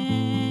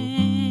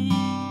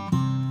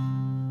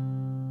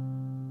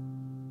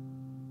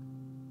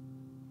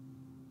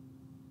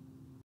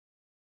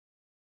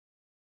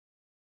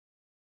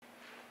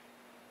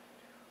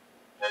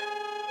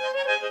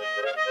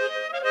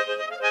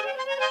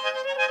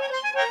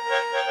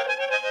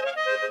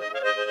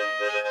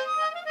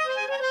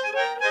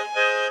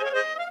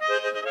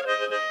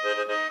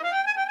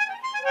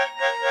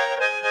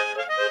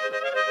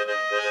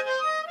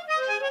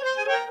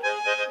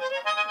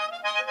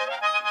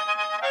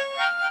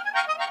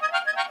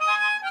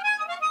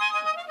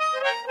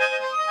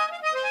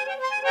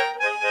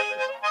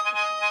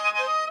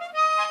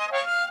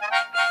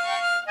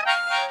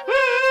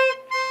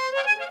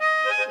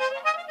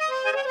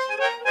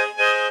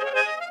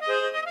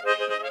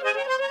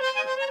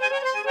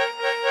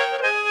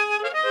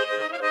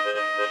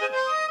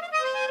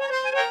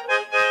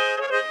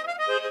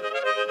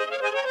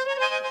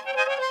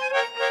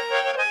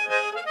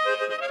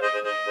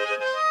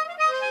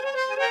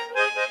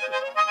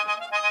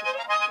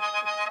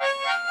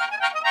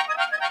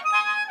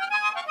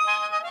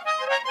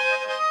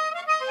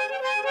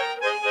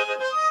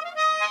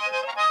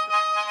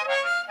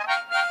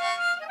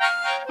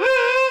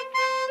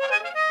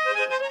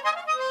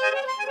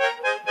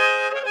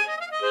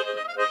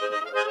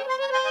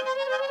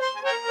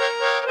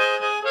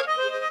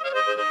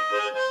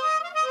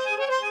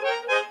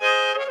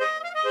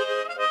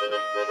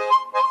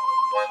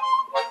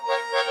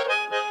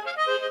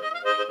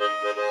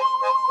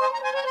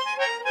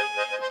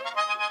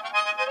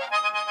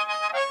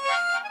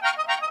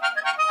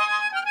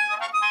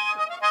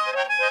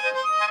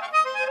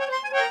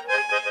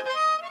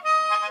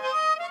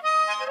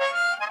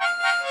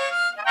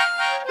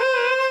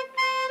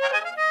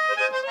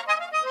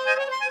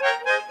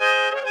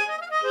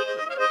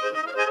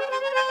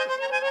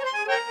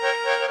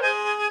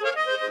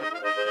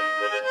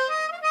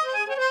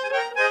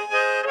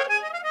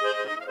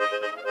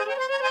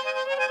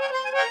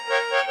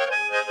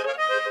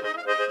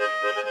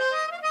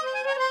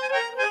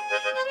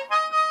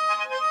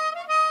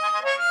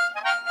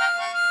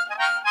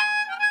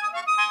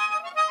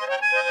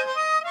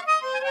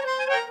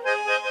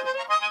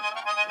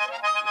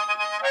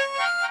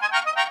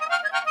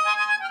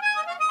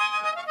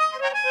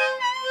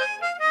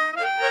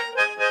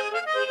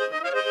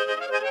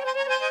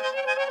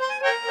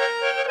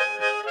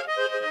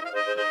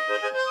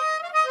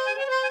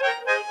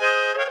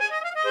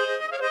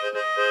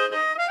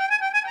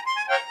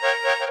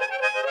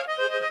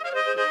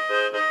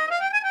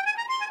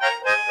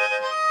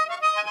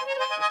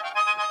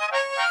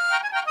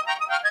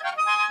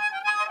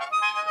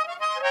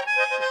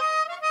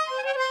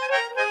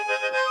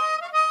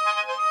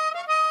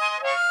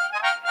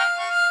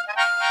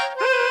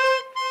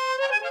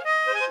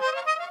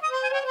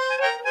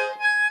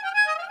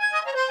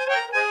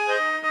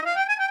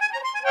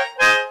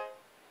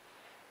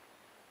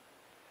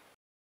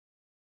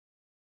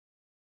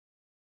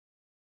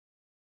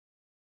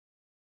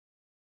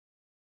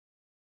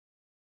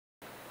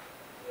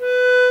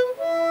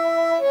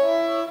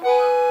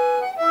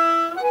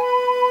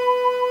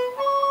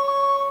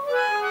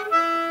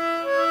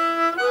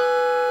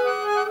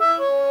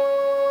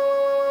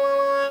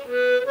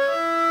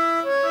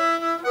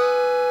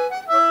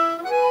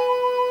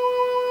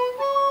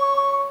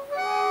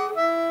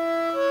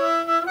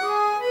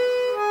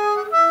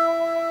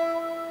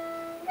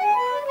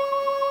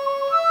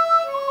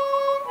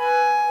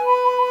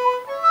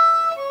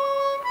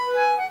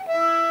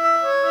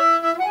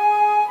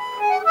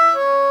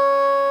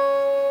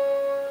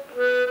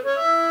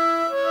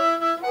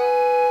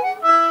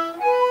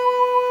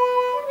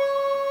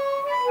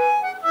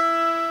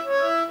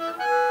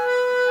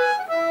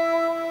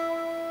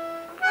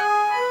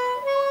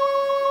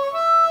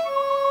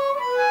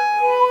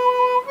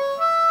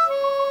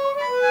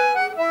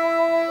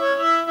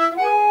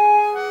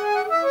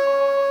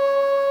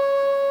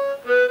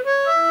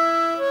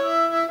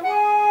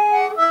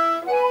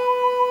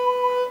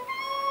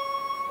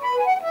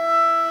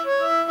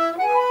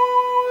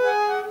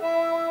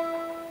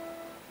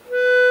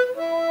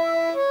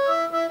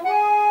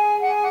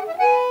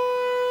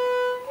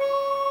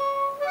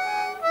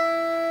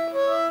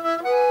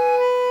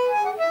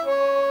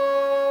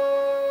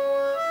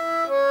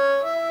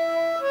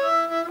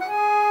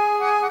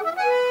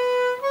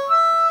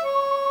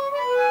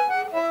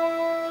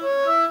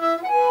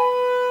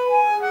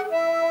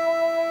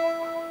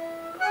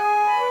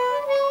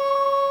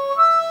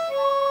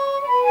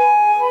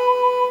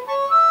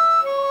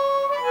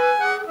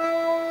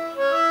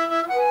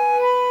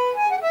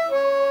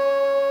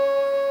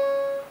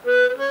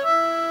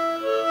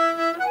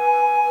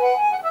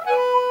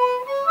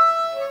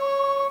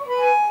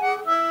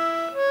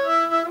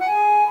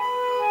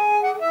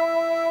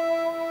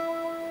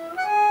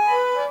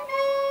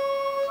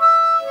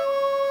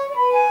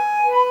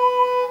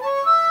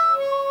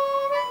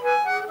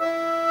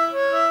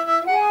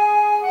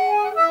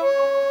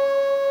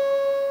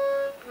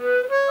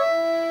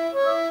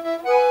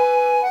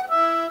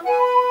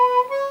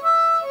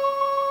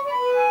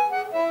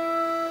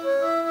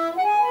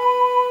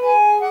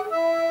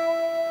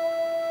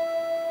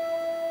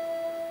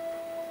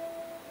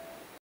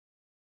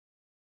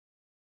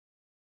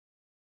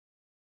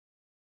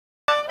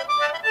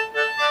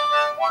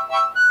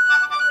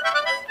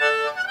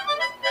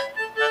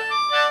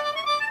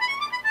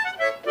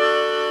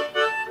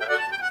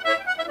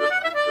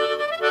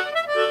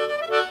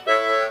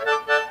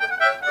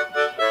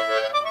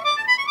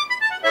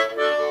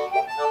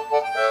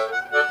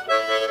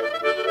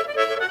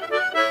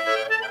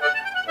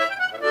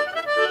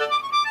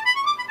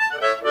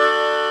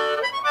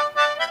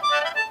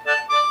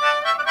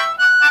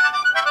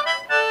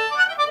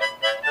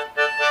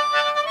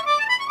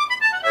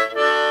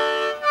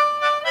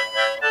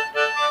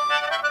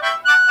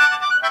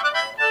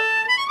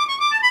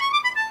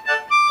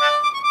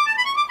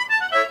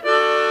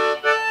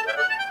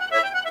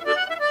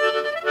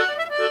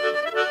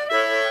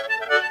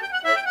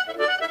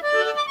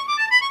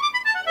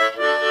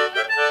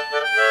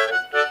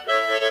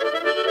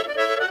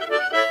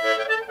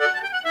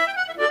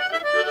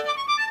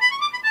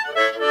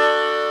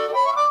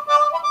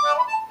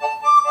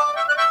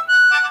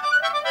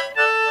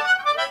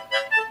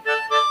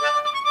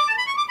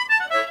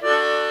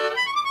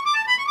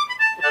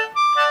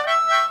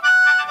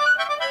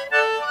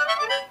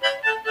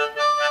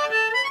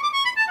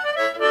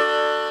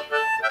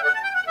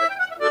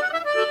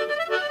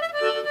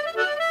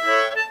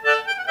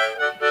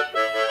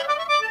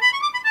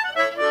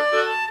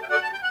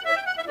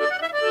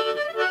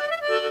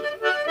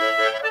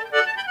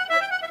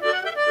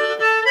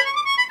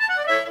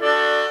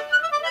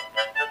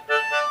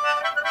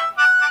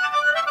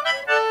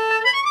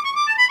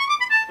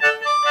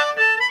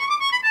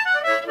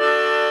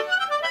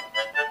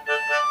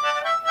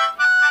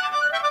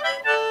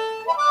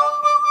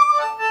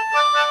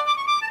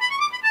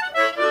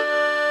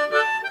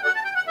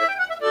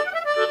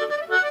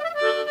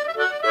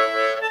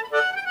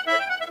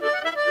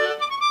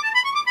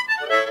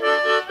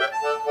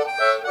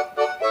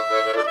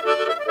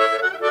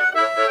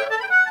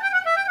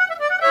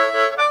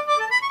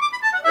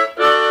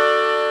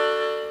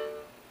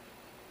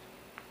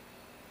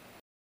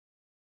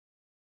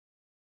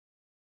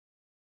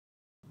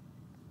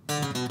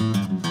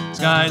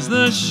 Sky's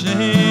the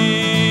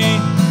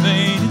shade,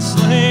 faded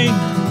slate.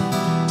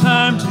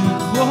 Time to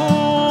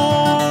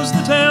close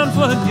the town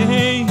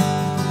floodgate.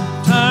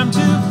 Time to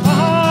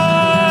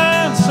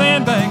pile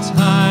sandbags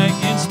high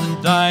against the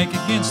dike,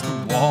 against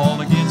the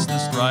wall, against the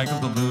strike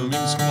of the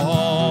looming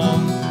squall.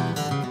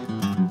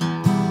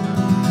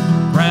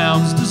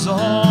 Ground's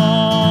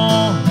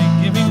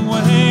dissolving, giving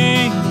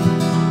way.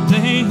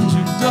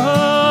 Danger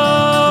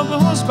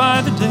doubles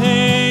by the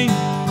day.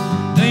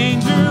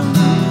 Danger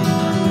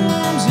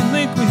looms in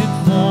liquid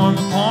form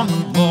upon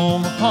the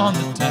loam, upon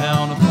the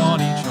town,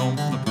 upon each home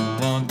from the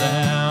pool on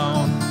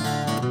down.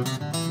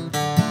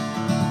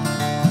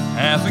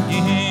 Half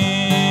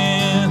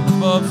again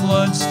above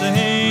flood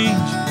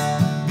stage,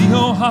 the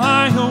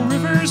Ohio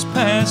River's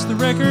past the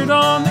record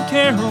on the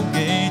Carroll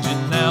gauge,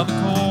 and now the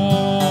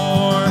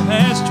Corps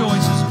has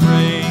choices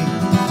great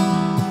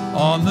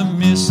on the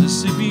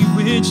Mississippi,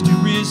 which to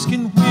risk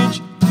and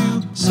which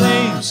to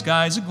save.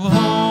 Skies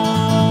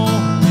aglow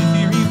with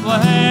eerie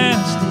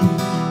blast,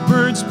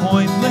 Birds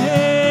Point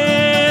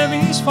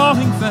levees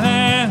falling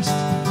fast,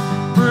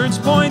 Birds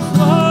Point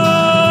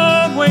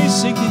floodways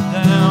sinking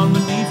down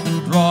beneath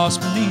the dross,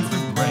 beneath the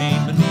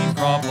grain, beneath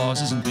crop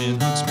losses and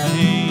Pinhook's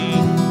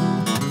pain.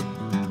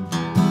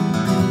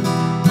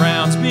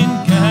 Ground's been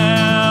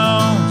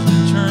gouged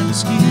and churned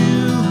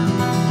askew,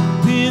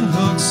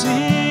 Pinhook's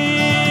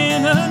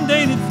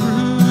inundated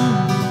through.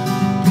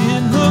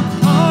 Pinhook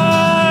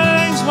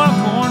pines while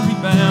corn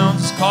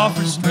rebounds, his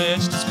coffer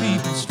stretched, his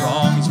people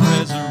strong, his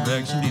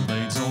resurrection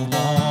delayed so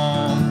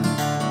long.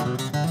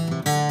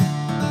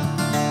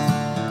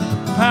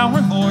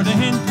 Power, Lord,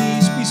 and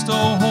peace bestow,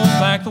 hold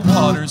back the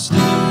waters still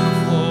to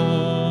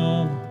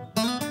flow.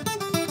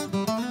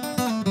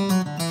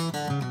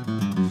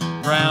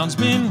 Ground's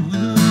been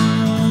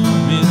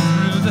looming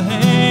through the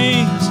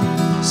haze,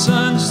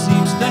 sun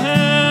seeps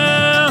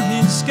down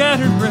in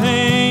scattered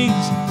rays.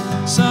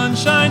 Sun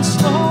shines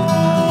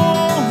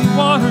slowly,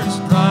 waters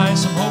dry,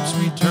 some hopes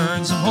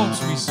return, some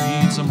hopes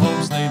recede, some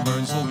hopes they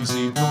learn, slowly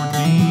seep toward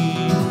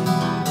deep.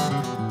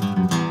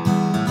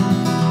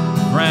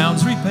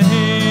 Ground's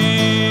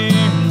repaired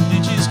and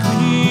ditches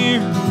clear,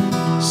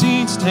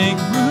 seeds take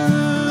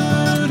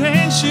root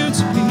and shoots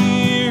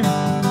appear.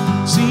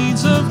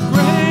 Seeds of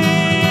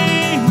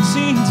grain,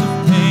 seeds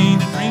of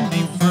pain, a dream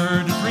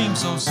deferred, a dream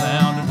so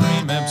sound, a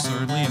dream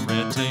absurdly in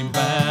red tape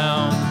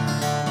bound.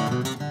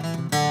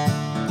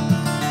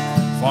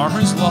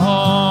 Farmers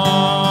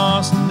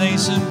lost a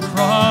nascent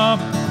crop,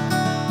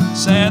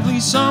 sadly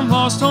some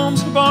lost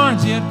homes and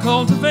barns, yet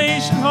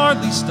cultivation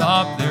hardly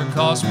stopped. Their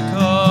costs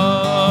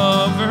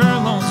recover,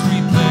 loans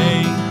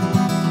repay,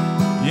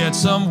 yet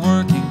some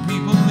working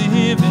people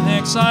live in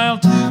exile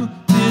to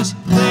this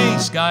day.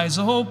 Skies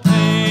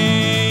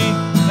opaque,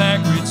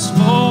 acrid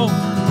smoke,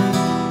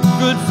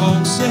 good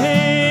folks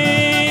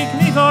sake,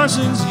 neath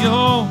arson's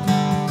yoke.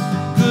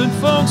 Good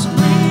folks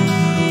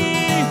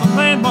grieve, a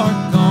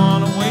landmark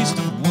gone, a waste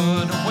of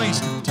wood, a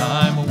waste of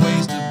time, a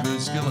waste of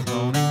good skill,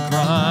 atoning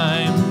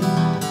crime.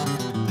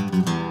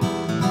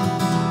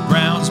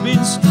 Ground's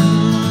been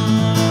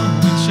strewn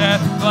with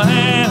shattered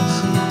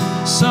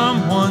glass,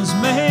 someone's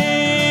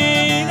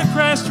made a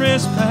crass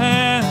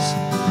trespass.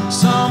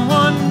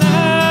 Someone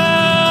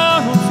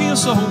now don't feel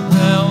so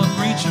well, a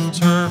breach of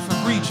turf,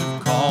 a breach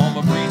of calm,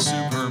 a breach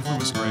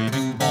superfluous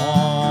craving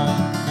balm.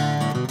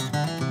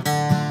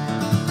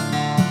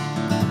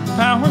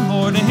 Power,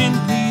 Lord, and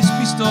peace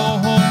bestow,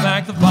 hold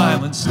back the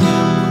violence still to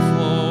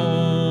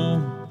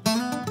flow.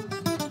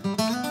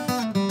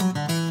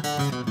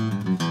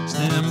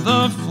 Stem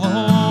the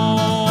flow,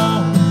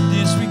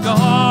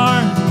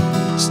 disregard,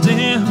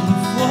 stem the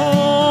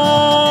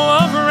flow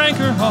of a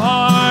rancor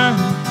heart.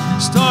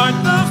 Start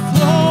the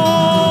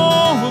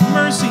flow of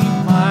mercy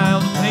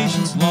mild, of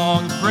patience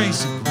long, of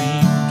grace and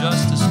clean, of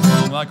justice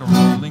strong like a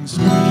rolling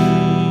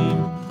stream.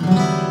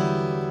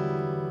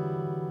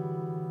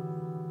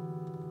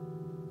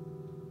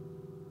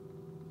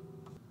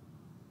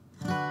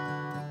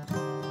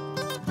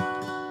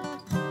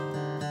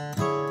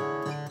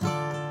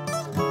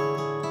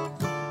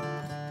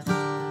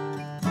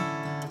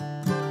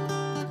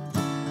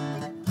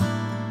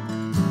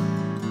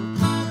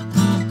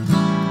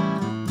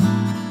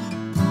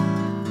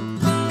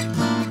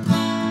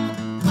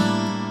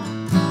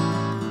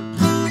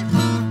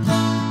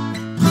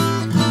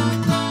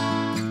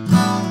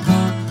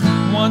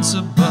 Once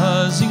a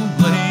buzzing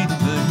blade, the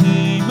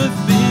behemoth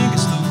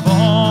biggest of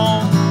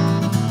all.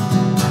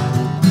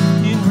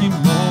 In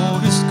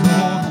remotest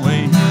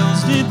Coldway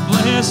hills did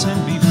bless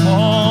and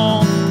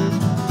befall.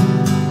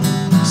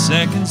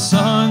 Second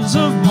sons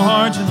of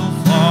marginal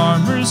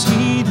farmers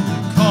heeded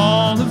the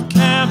call of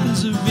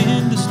captains of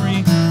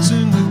industry.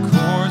 Soon the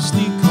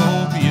coarsely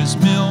copious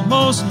mill,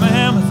 most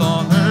mammoth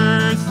on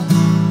earth,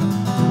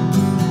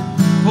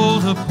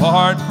 pulled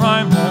apart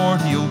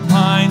primordial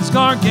pines,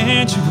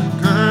 gargantuan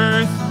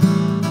girth,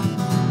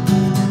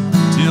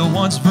 till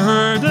once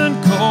verdant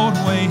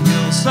Coldway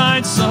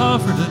hillside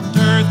suffered a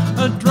dearth,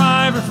 a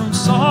driver from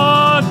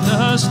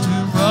sawdust to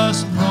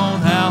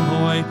rust-prone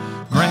alloy,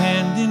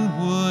 grand in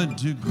wood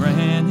to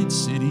Granite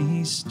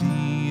City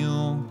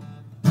steel.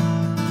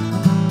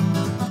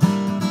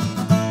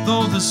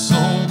 Though the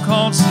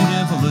so-called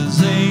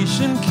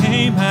civilization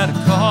came at a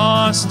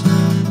cost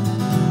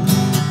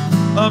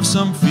of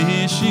some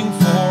fishing,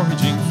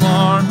 foraging,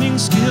 farming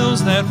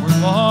skills that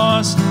were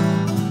lost,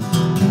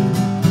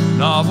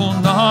 novel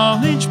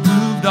knowledge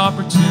proved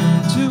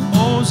opportune to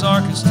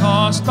Ozarks,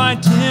 tossed by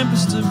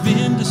tempests of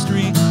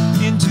industry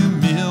into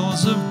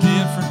mills of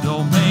different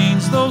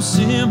domains, though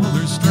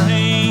similar,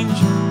 strange.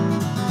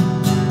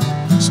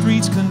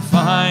 Streets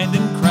confined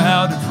and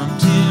crowded from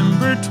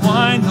timber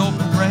twined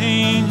open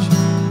range,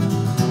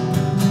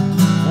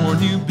 for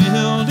new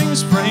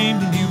buildings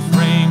framed in new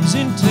frames,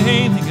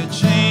 entailing a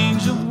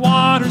change of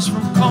waters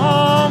from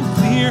calm,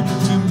 clear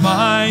to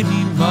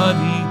mighty,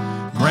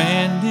 muddy,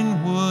 grand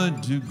in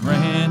wood to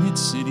Granite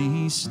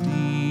City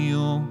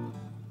steel.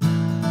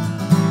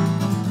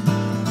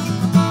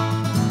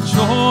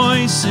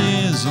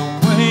 Choices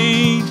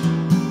await,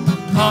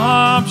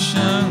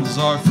 options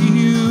are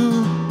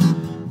few,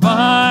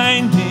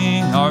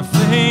 binding our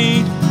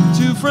fate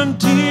to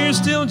frontiers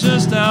still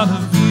just out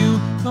of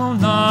view, though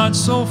not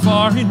so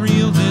far in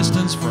real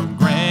distance from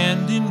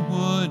grand in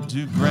wood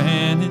to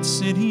Granite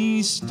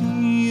City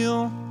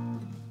steel.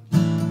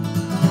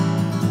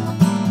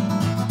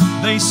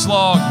 They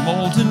slogged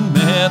molten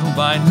metal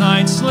by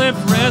night, slept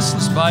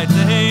restless by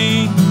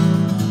day,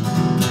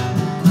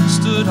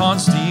 stood on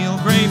steel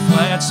gray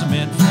flat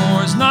cement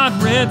floors, not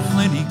red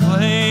flinty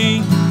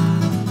clay,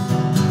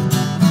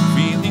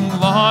 feeling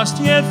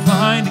lost yet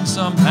finding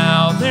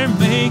somehow they're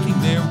making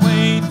their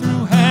way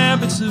through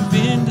habits of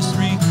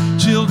industry.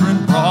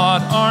 Children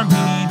brought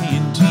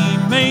Armenian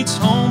teammates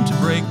home to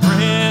break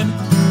bread,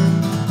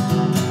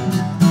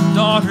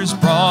 daughters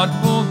brought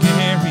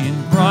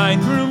Bulgarian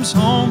bridegrooms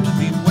home to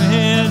be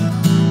wed.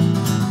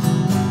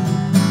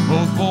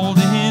 Both bold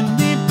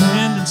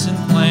independence and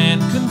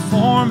planned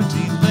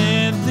conformity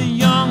led the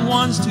young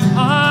ones to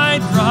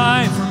hide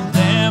dry from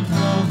damp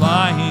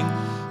low-lying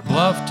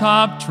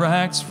bluff-top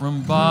tracks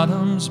from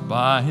bottoms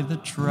by the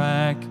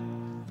track.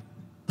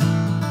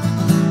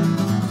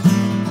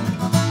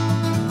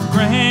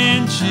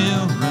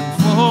 Grandchildren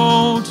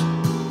float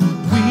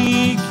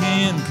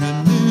weekend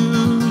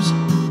canoes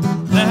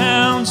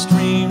down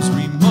streams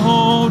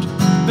remote,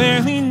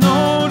 barely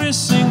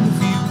noticing the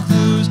few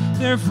clues.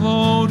 They're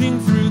floating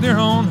through their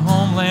own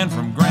homeland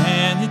from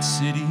Granite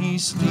City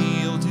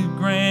steel to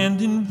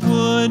Grandin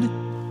wood.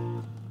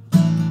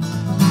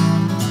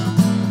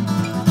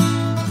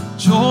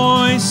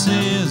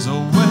 Choices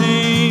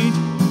await,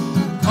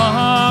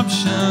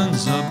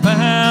 options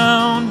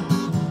abound,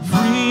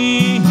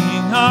 freeing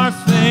our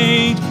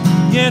fate,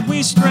 yet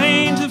we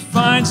strain to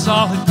find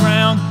solid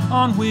ground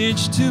on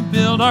which to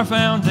build our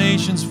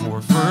foundations,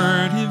 for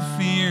furtive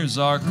fears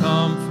our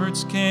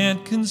comforts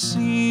can't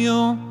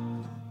conceal.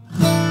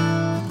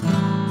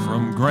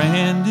 From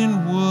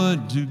Grandin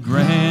wood to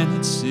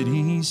Granite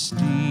City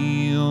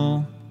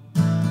steel.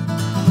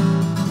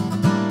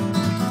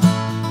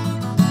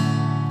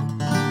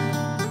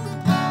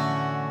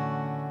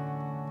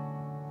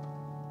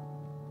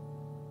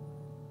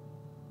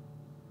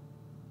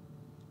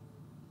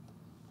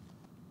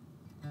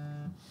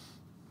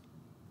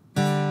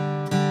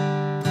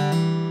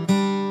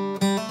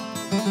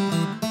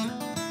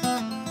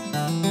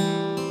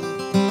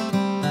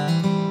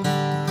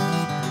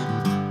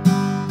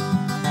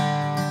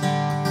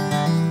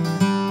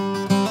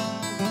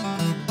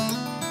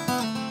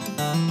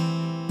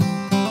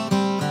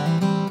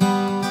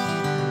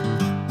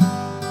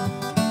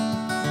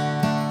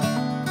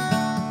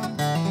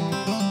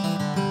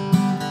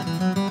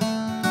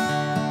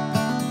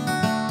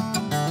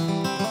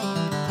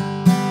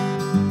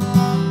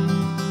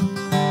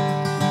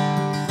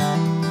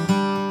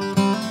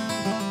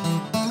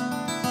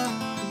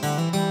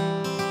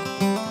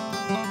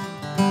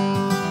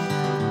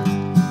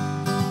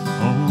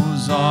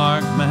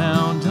 Ozark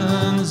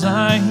mountains,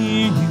 I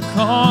hear you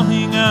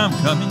calling, I'm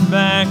coming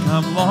back,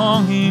 I'm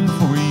longing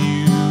for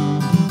you.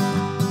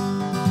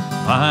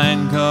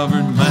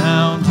 Pine-covered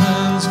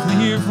mountains,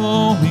 clear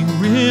flowing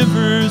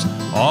rivers,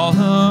 all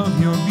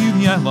of your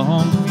beauty I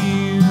long to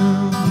view.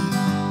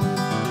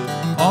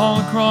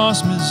 All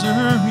across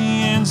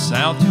Missouri and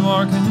south to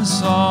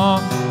Arkansas,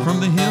 from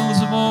the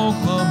hills of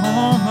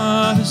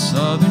Oklahoma to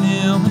southern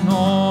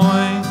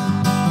Illinois.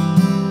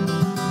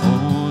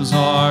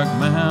 Ozark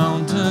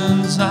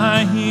mountains,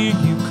 I hear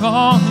you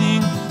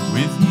calling,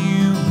 with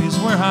you is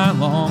where I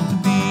long to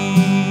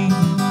be.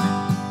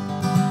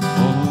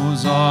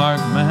 Ozark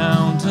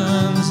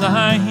mountains,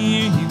 I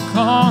hear you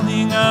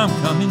calling, I'm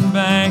coming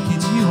back,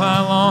 it's you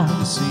I long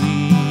to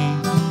see.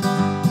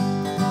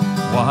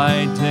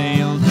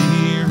 White-tailed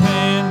deer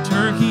and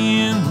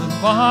turkey in the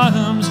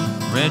bottoms,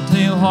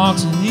 red-tailed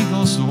hawks and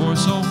eagles soar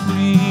so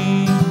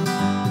free.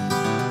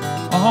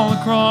 All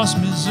across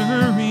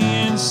Missouri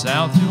and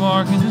south to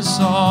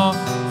Arkansas,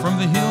 from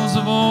the hills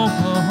of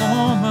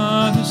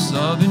Oklahoma to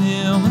southern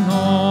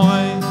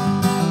Illinois.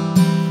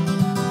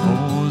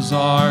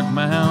 Ozark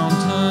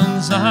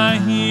mountains, I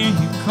hear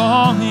you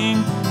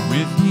calling,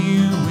 with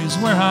you is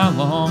where I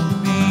long to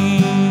be.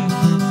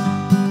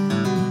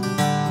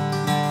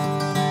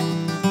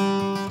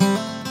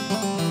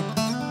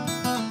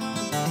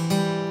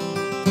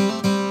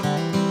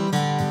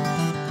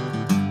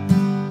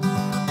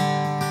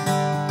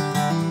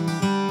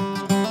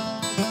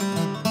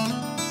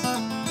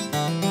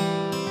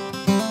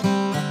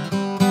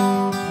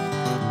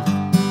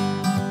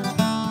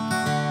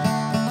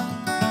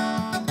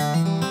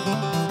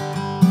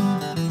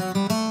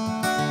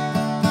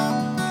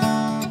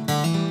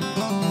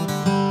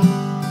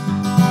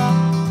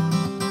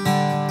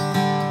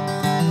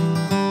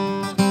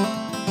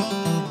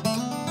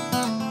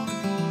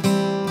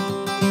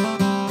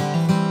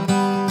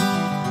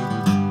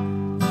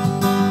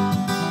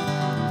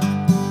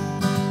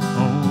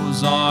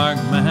 Ozark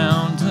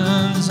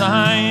Mountains,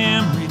 I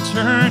am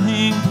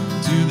returning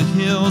to the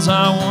hills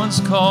I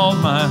once called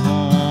my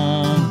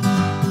home.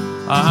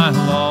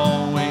 I'll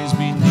always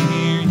be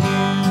near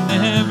you,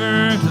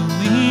 never to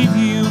leave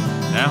you.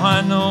 Now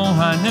I know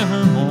I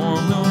never more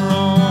will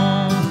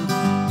roam.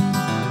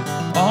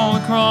 All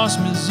across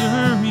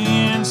Missouri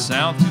and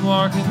south to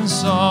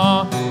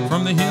Arkansas,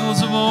 from the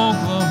hills of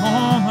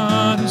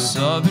Oklahoma to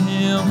southern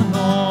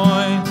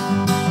Illinois.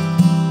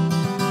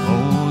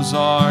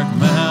 Ozark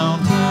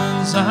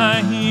Mountains,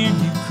 I hear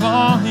you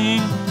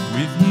calling.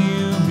 With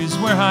you is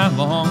where I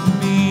long to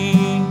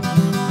be.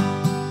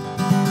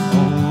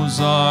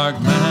 Ozark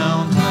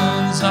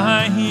Mountains,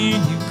 I hear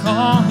you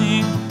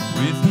calling.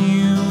 With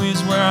you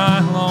is where I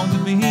long to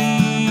be.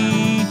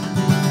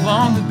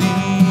 Long to be.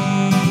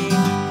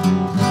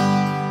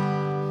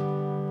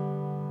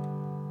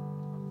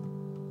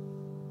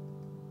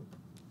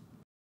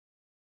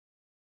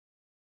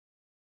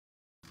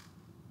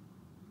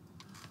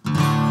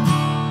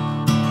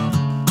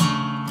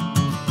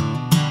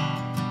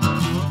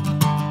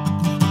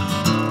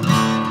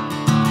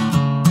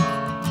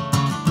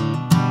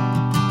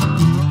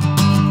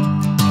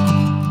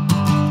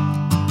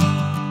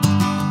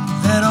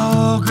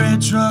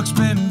 Truck's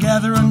been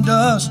gathering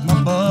dust.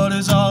 My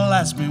buddies all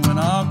ask me when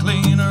I'll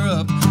clean her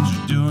up.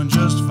 She's doing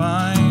just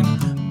fine,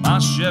 my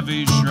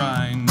Chevy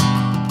Shrine.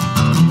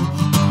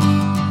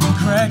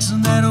 Cracks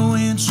in that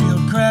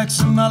windshield, cracks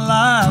in my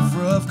life.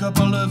 Rough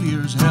couple of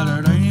years, hell,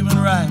 it ain't even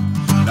right.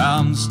 But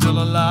I'm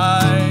still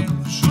alive,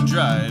 she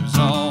drives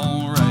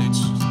all right.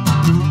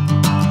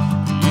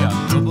 Yeah,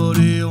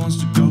 nobody wants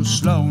to go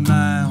slow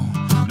now.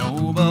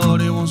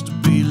 Nobody wants to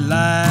be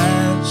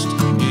last.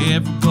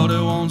 Everybody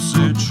wants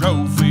a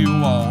trophy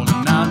wall,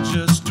 and I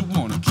just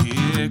wanna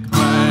kick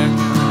back.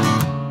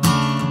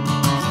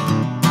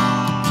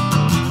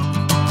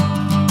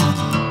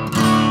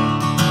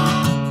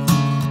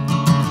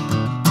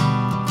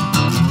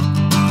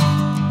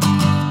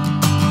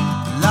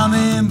 Well, I'm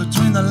in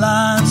between the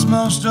lines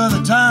most of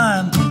the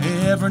time.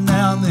 Every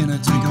now and then I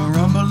take a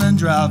rumbling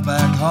drive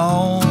back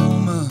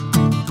home,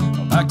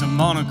 back to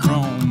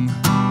monochrome.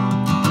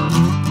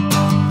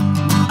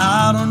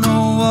 I don't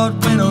know what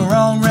went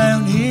wrong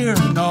around here,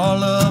 and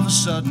all of a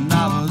sudden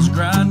I was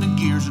grinding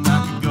gears and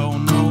I could go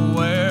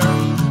nowhere.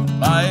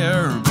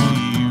 Buyer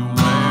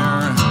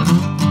beware.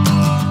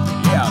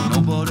 Yeah,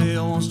 nobody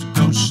wants to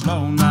go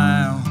slow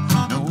now.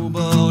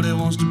 Nobody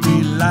wants to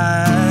be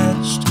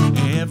last.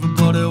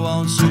 Everybody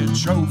wants a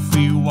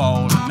trophy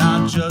wall, and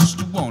I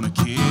just wanna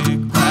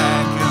kick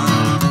back.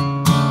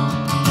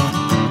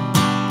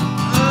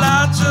 Well,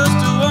 I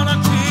just wanna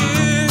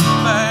kick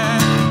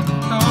back.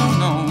 No,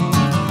 no.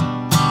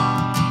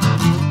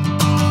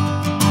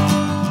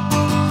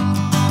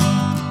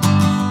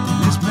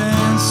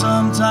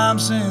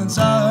 Sometimes since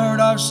I heard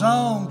our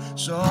song,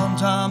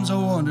 sometimes I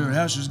wonder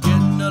how she's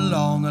getting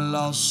along. I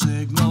lost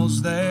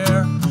signals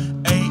there,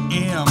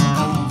 AM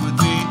over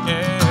the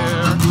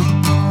air.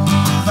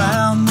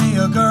 Found me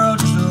a girl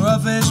just as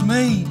rough as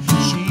me.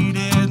 She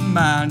didn't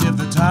mind if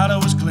the title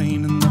was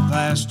clean and the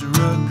pastor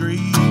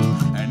agreed,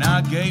 and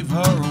I gave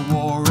her a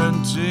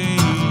warranty.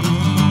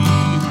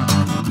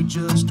 We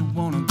just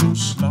wanna go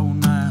slow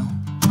now,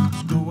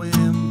 it's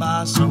going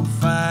by so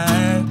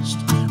fast.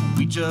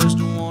 We just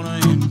wanna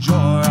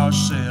enjoy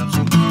ourselves,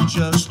 and we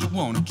just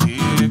wanna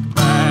kick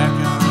back.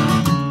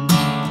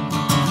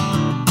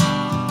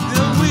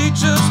 Yeah, we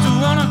just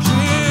wanna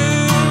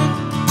kick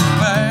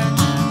back.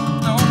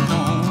 No,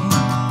 no.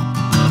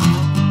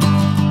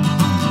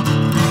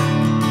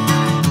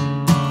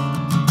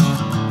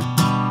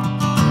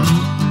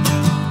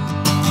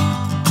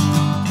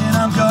 And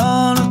I'm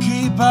gonna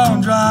keep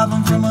on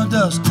driving from a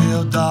dusk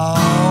till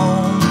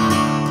dawn,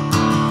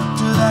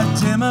 till that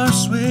dimmer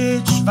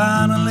switch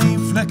finally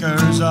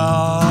flickers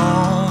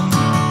on,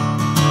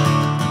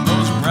 and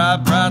those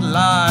bright, bright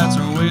lights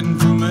are waiting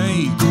for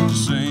me to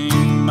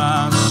sing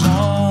my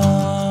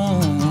songs.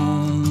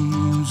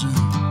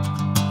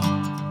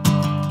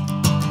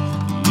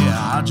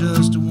 Yeah, I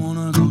just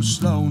wanna go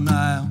slow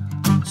now,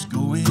 it's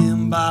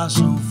going by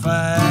so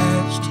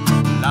fast.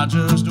 And I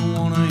just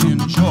wanna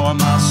enjoy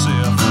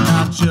myself, and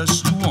I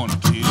just wanna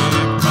kick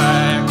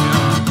back.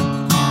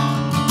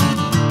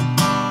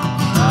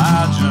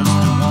 I just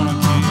wanna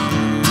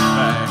kick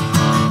back.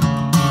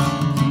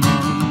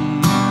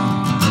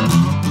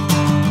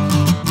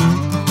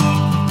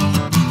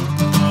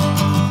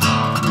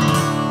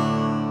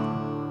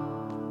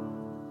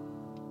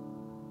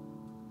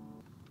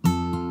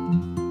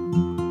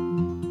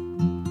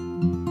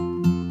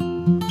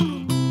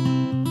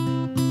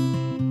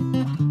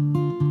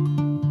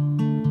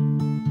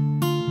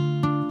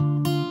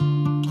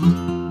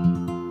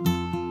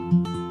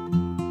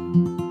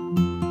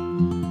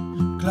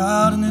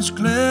 his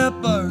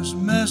clippers,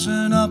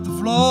 messing up the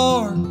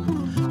floor.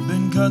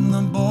 Been cutting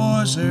the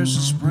boys' hair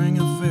since spring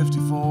of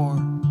 '54.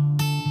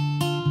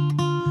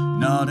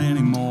 Not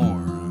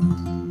anymore.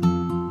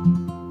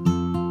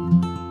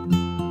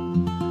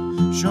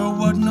 Sure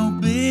wasn't no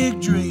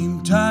big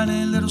dream,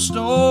 tiny little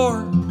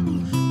store,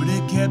 but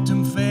it kept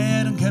him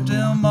fed and kept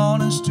him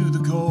honest to the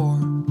core.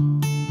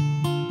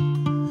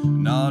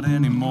 Not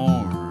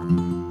anymore.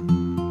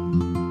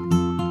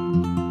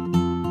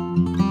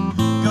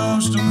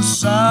 Ghost on the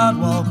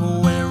sidewalk,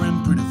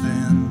 wearing pretty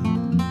thin,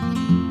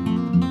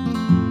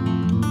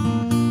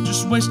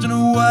 just wasting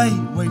away,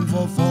 waiting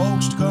for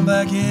folks to come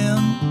back in.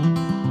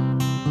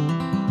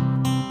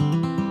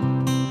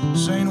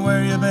 Saying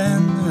where you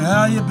been,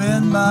 how you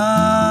been,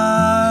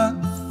 my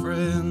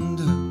friend.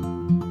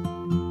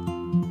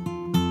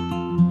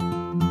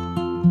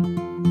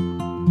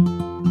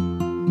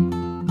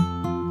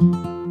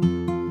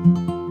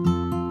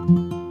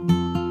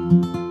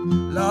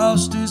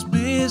 Lost his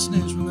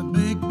business when the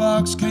big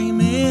box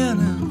came in.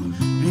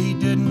 He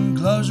didn't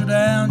close her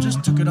down,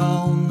 just took it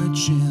on the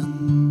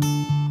chin.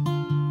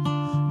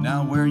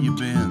 Now where you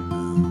been?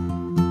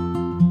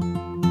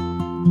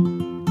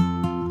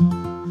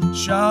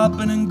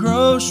 Shopping and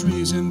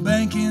groceries and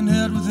banking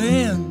hid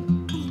within.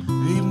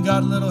 Even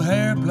got a little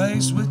hair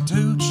place with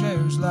 2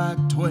 chairs like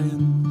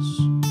twins.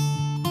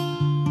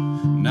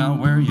 Now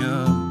where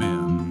you been?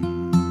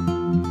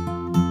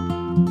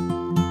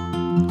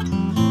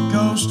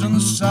 Ghost on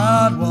the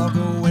sidewalk,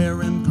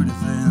 wearing pretty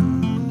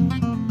thin,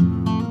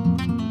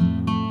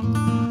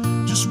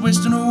 just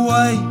wasting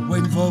away,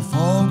 waiting for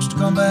folks to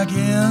come back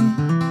in.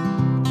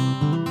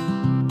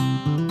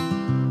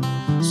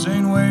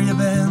 Saying where you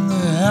been,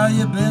 how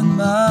you been,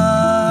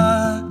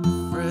 my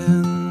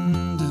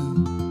friend.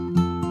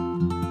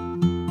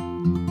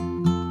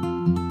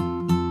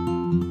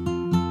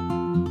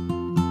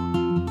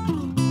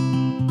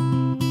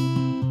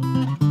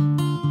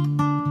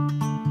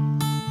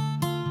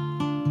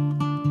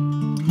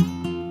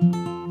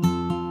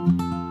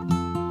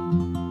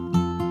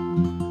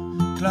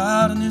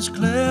 Cloud and his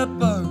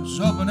clippers,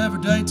 open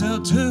every day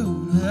till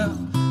 2. Yeah.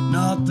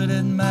 Not that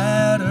it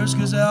matters,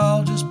 'cause they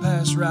all just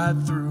pass right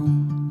through.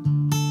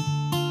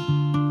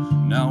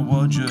 Now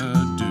what'd you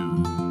do?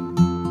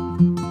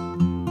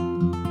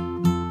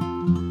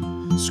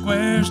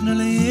 Square's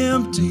nearly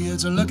empty,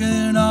 it's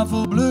looking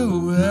awful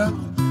blue. Yeah.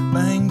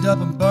 Banged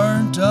up and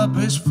burnt up,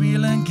 it's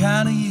feeling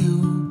kinda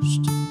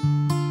used.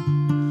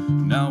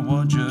 Now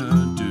what'd you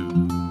do?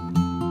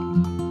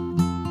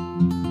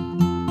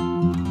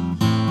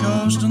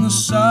 Ghost on the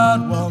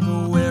sidewalk,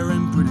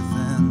 wearing pretty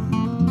thin,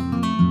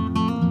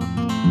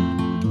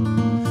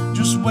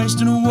 just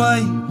wasting away,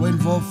 waiting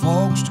for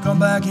folks to come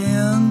back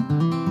in.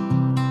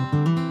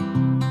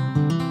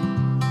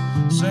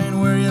 Saying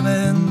where you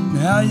been,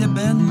 how you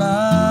been,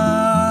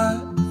 my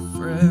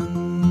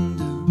friend.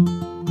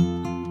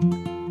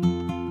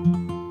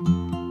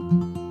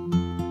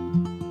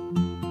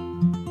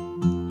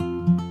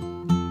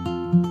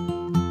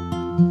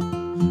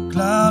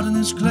 Cloud and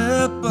his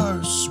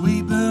clippers,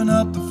 sweeping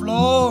up the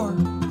floor.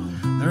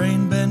 There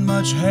ain't been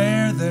much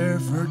hair there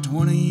for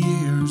 20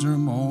 years or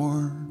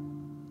more.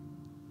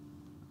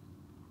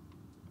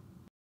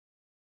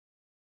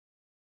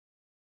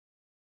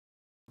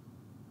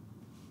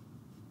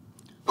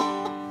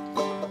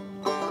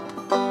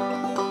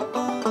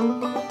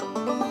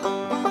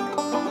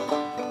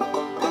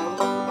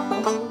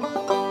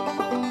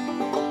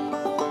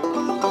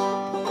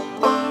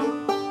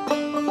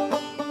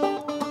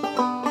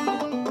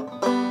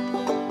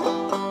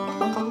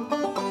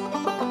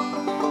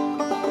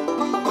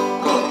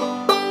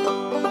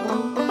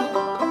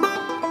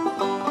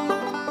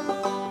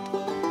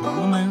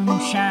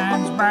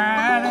 Shines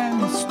bright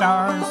and the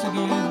stars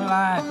give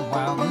light,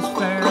 while this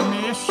fair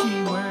mist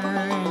she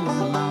wears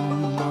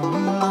alone,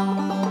 alone,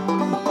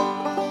 alone.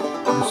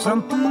 There's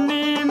something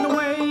in the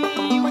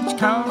way which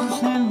causes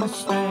him to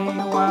stay,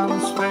 while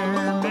this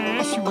fair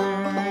mist she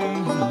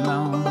wears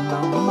alone,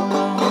 alone,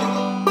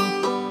 alone.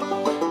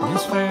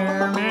 This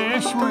fair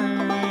mist she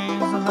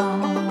wears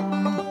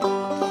alone.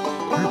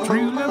 Her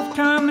true love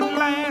come at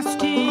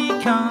last, he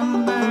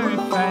come very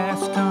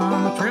fast,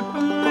 come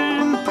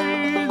tripling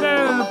through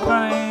the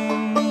plain.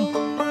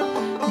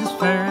 This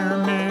fair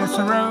miss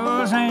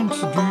arose and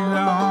she drew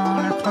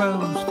on her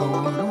clothes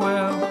for to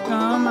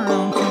welcome her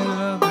own true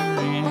lover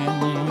in,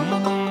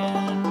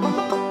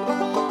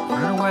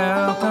 for to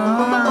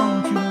welcome her own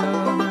true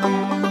lover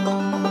in.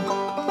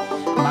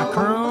 My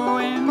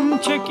crowing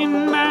chicken,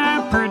 my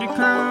pretty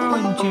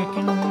crowing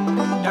chicken,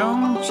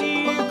 don't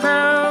you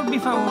crow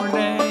before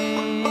day.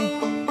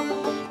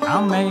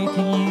 I'll make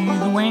you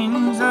the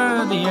wings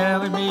of the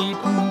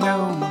ever-beaten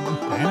gold,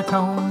 and a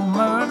comb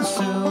of the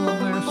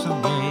silver so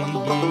gay,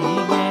 gay,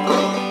 gay.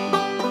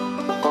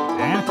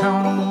 And a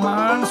comb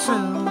of the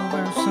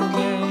silver so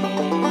gay.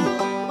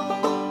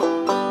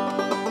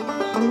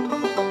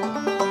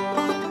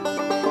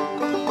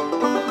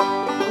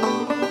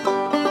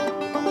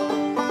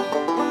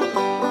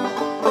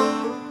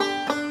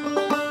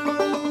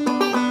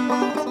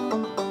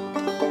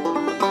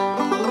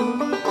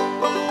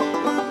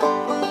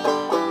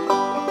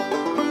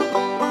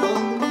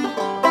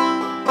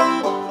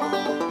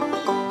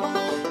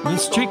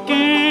 This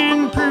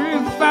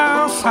chicken-proof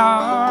false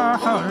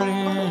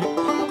harlot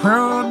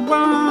crowed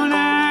one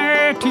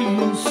hour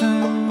too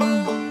soon.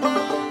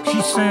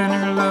 She sent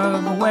her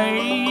love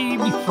away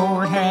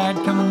before it had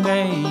come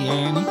day,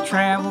 and he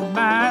traveled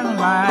by the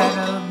light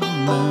of the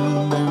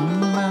moon, moon,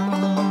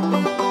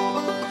 moon.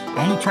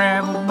 And he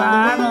traveled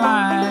by the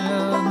light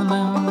of the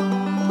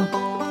moon.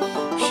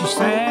 She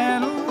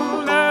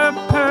saddled up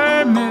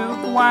her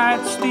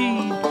milk-white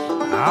steed,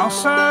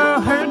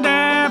 also her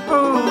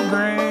dapple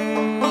gray.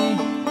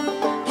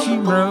 She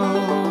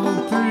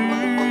rode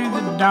through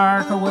the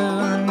dark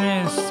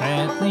wilderness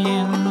at the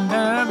end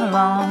of a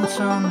long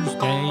summer's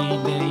day,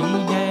 day,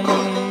 day.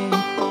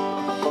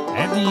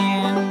 At the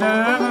end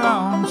of a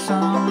long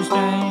summer's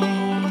day.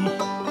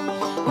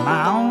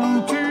 My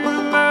own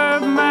true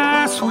love,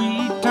 my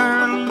sweet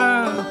turtle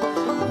dove,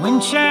 when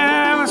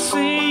shall I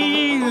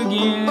see you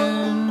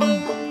again?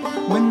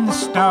 When the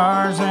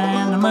stars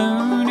and the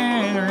moon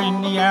are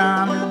in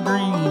yonder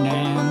green,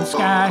 and the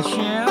sky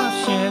shall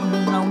shed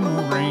no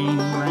more rain,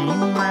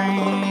 rain,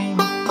 rain.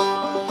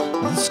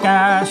 The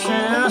sky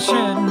shall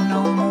shed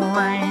no more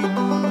rain.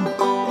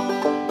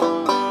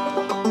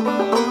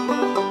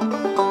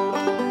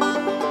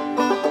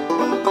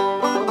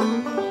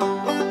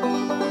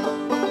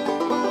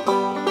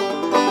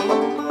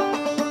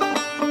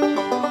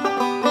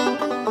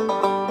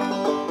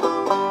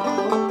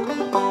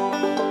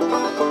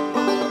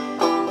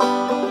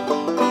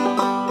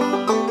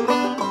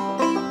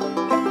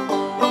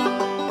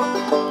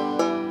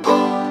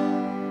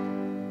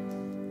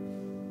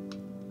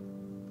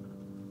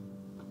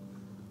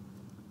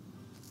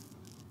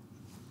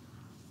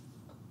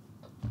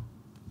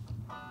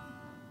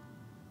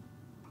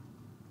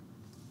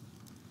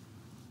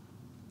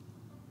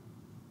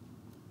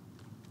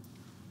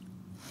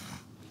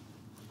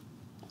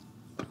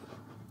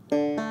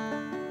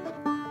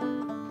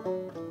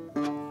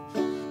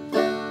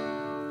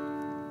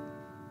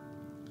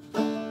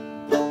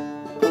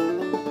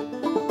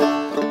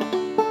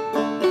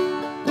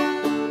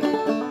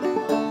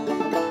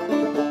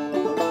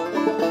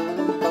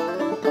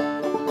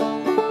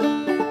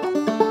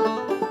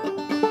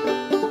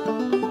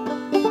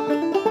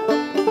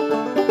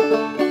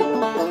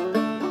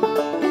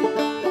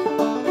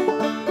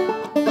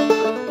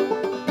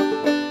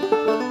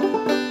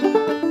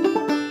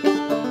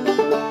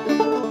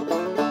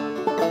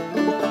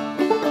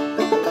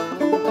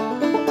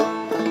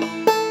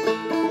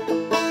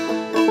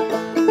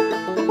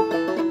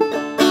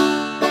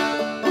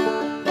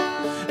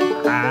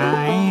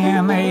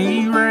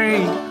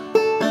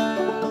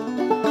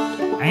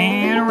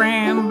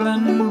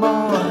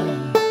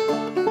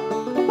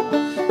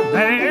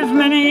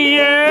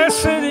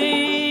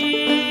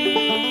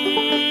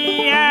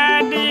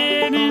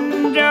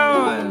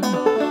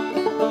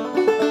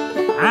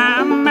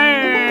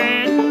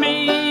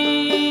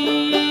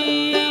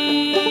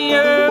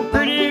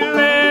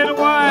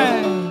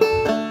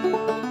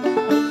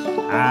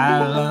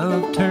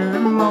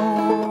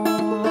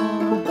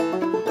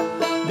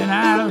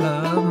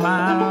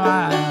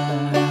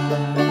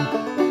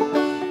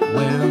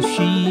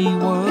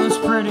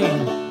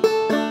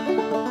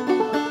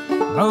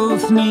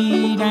 Both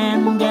neat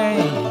and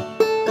gay.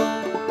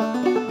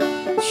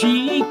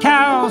 She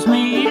calls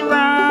me to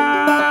run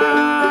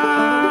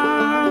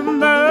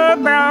the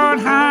broad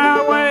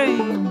highway.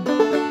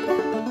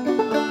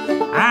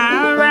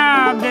 I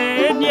robbed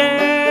it,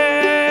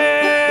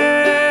 yes,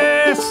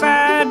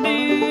 I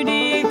do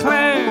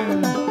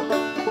declare.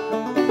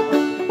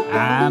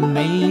 I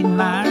made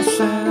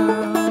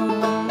myself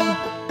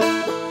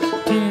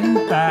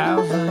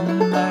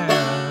 10,000 there.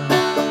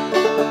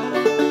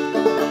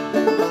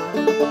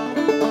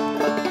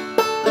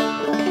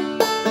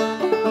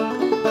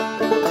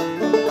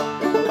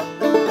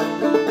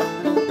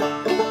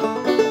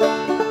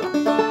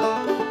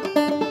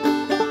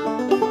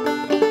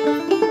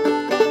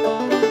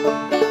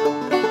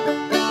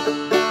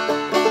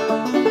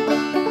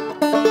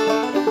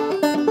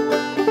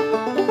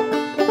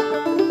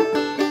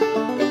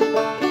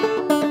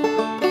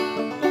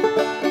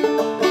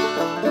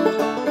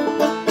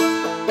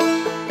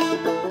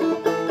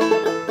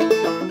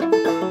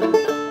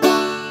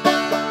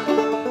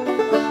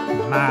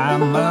 My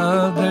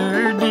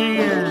mother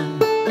dear,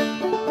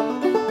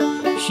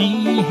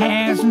 she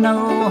has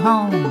no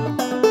home.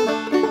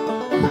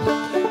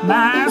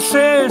 My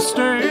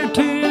sister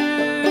too,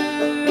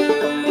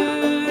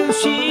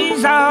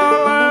 she's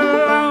all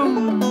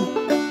alone.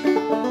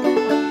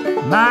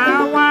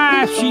 My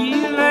wife, she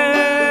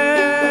left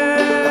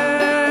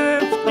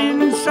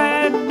in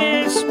sad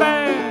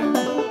despair,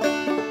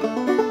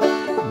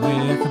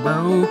 with a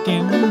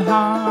broken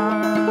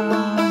heart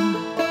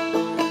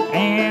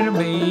and a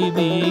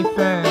baby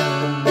fair.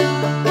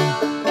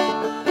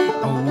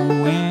 Oh,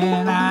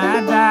 when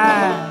I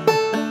die,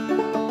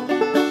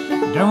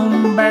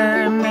 don't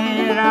bury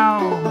me at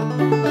all.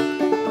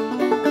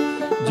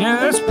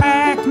 Just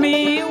pack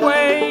me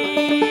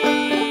away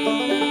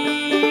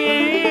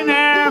in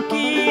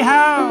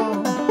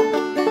alcohol.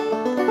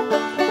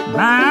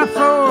 My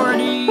 44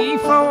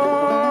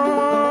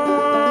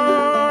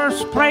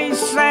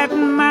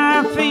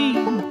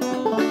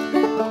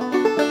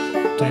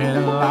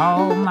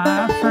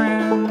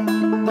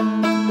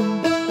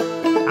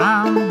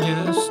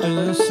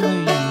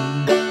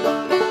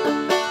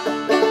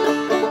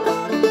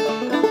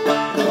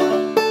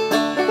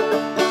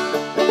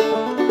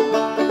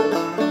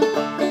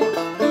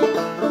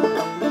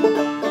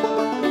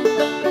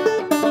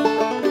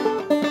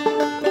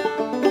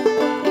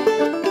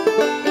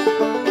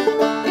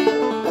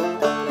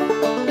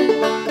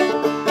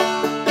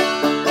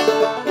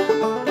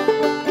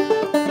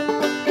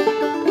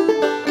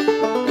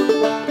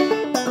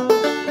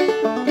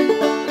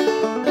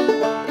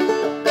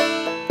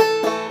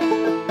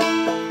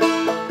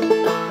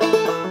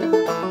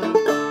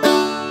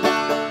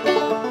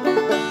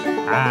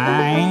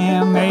 I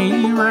am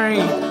a rake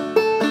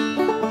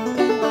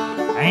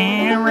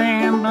and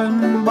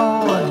rambling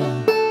boy.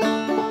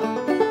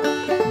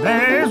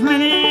 There's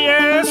many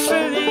a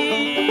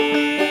city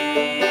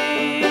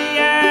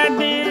I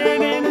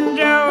did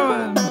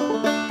enjoy.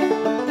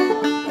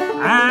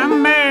 I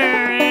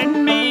married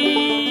me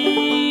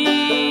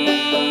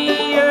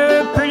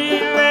a pretty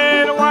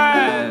little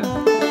wife.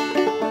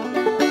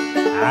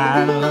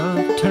 I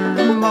loved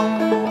her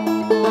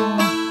more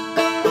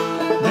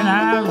than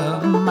I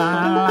loved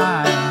my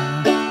life.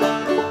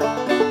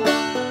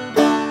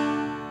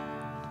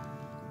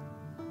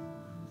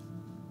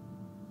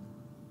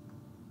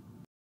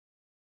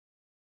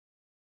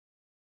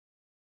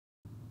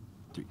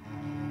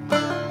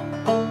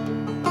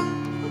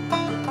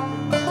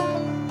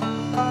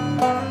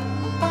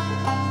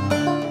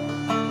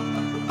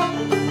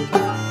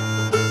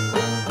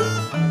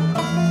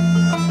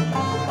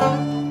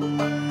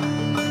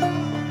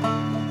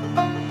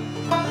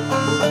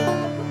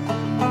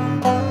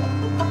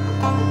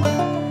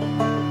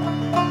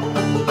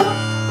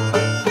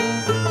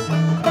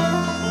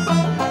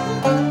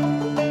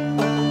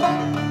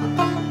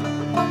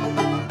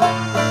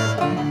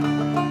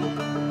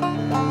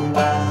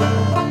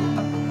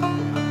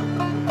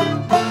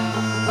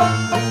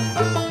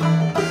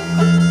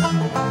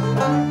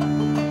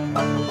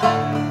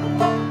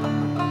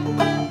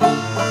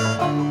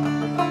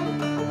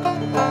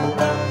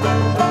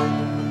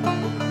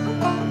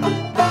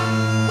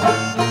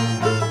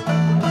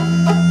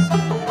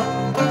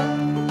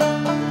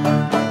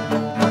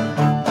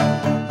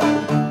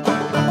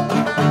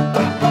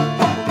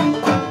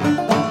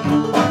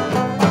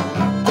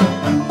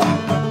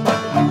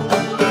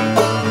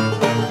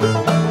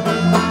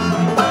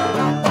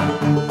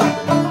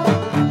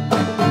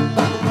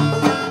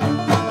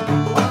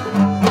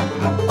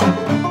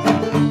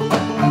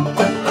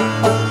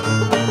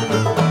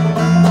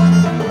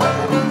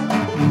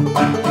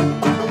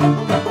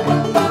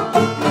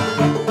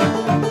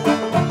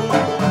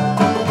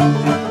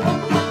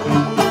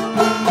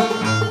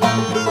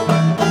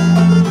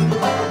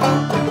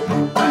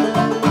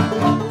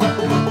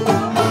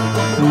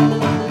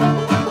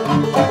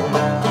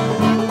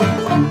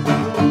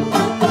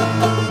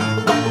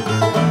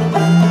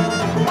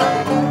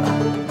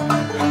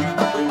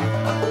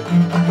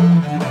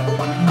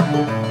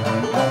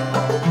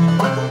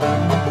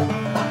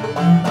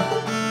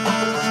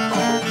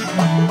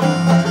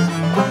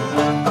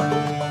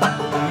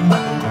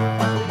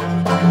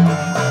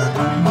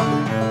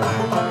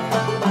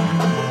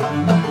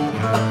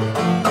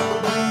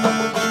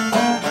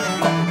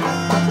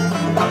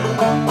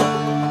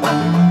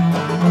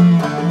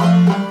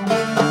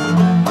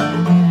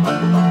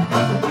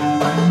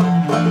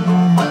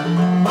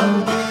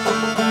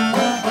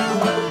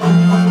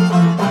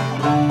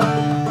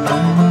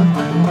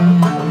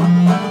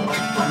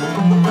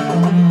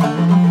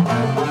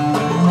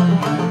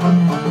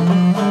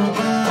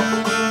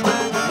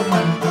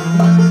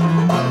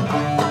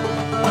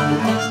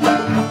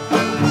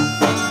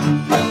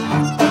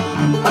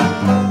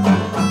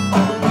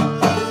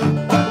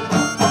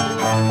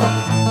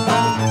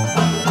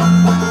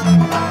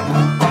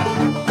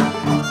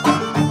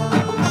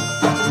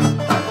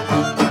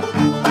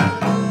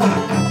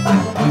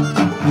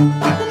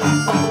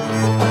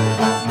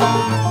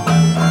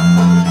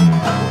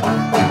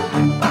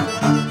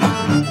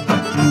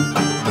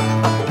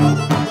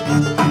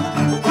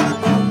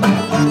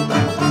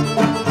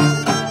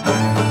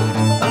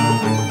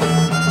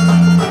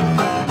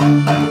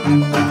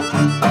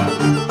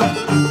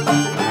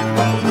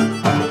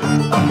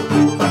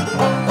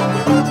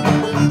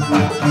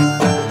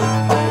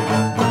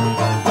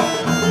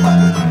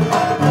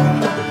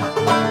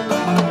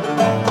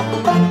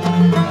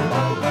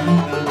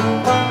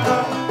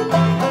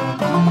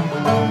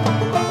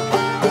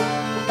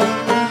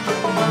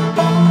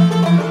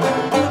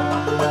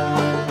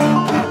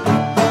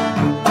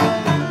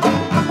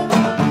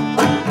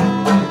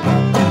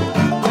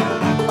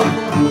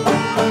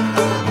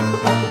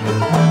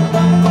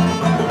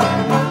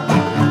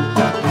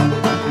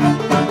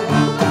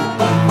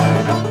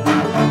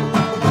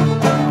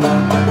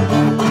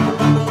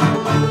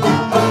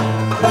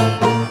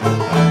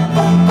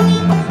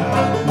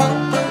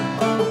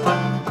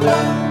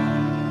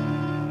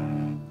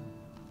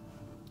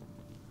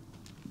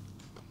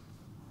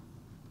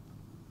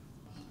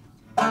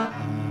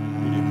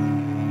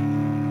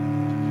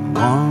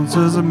 Once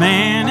was a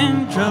man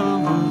in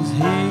trouble's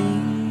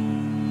head,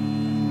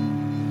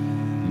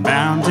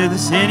 bound to the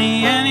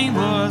city, and he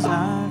was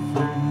not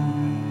free.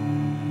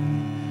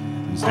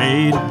 He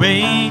stayed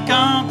awake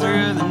all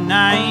through the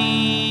night,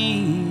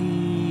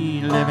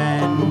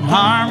 living in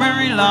harm where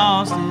he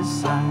lost his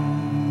sight.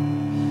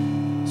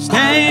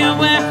 Stay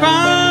away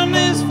from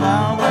this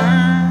foul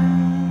world,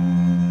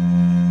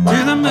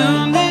 to the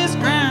moon this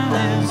ground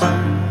is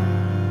earth.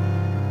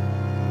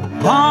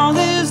 All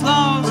this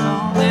lost,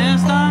 all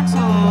this dark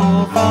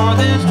soul, for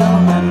this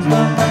trouble that is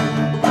mine.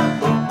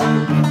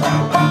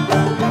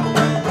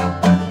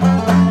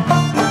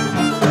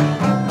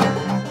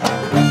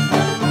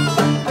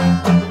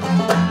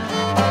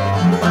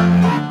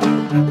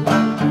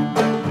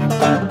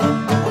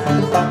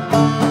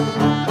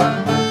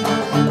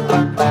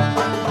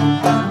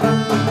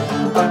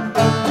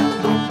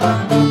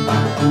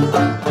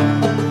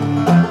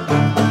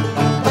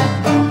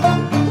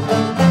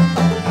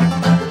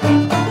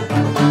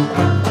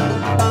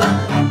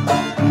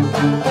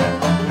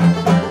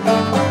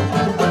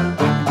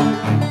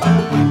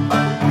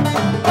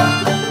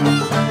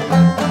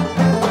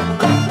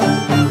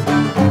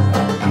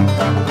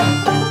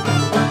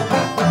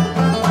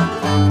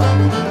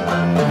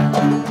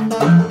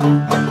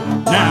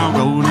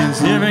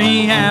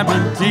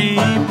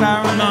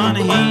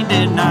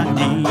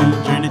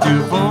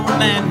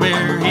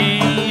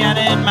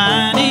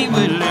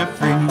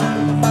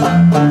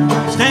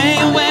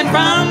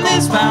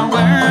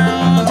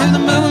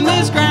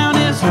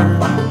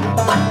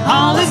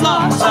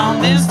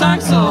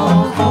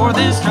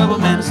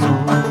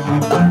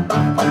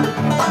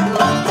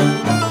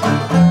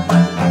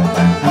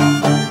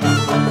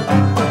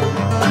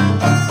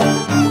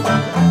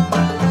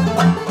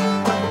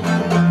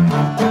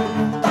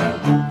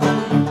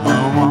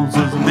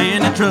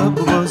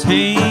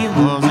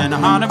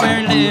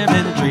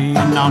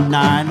 And all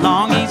night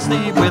long he'd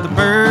sleep with the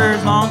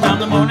birds, long come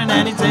the morning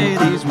and he'd say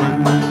these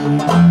words.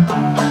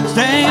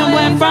 Stay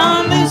away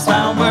from this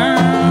foul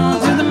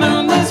world, to the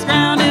moon this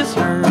ground is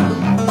hurt.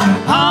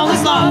 All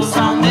is lost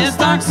on this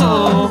dark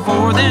soul,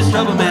 for this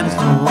trouble man is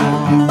told.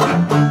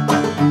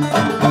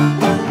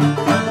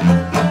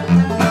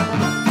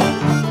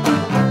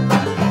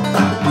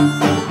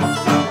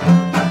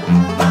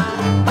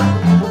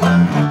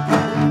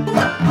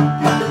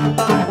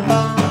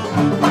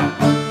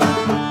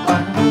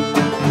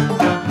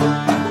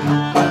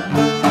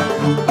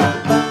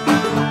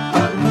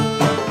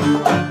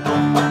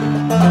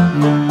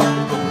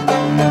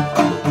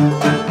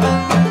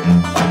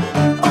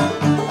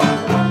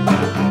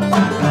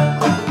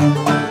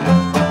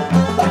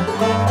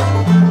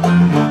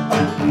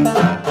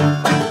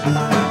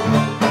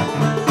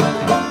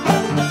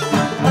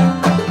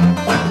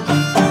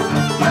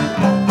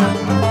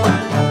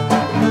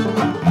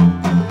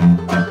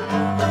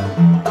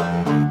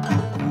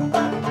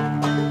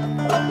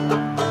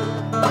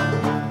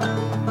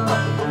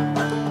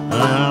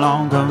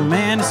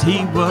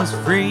 He was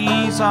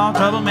free, saw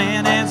trouble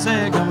man and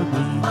said, come with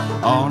me.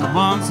 All at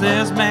once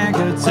this man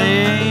could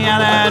say, how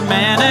that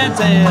man had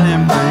set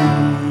him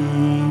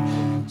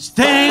free.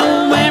 Stay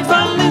away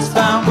from this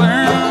foul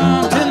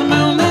world, till the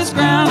moon this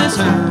ground is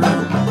hurt.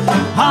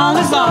 All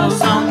is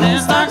lost on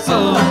this dark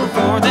soul,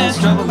 for this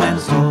trouble man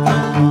is told.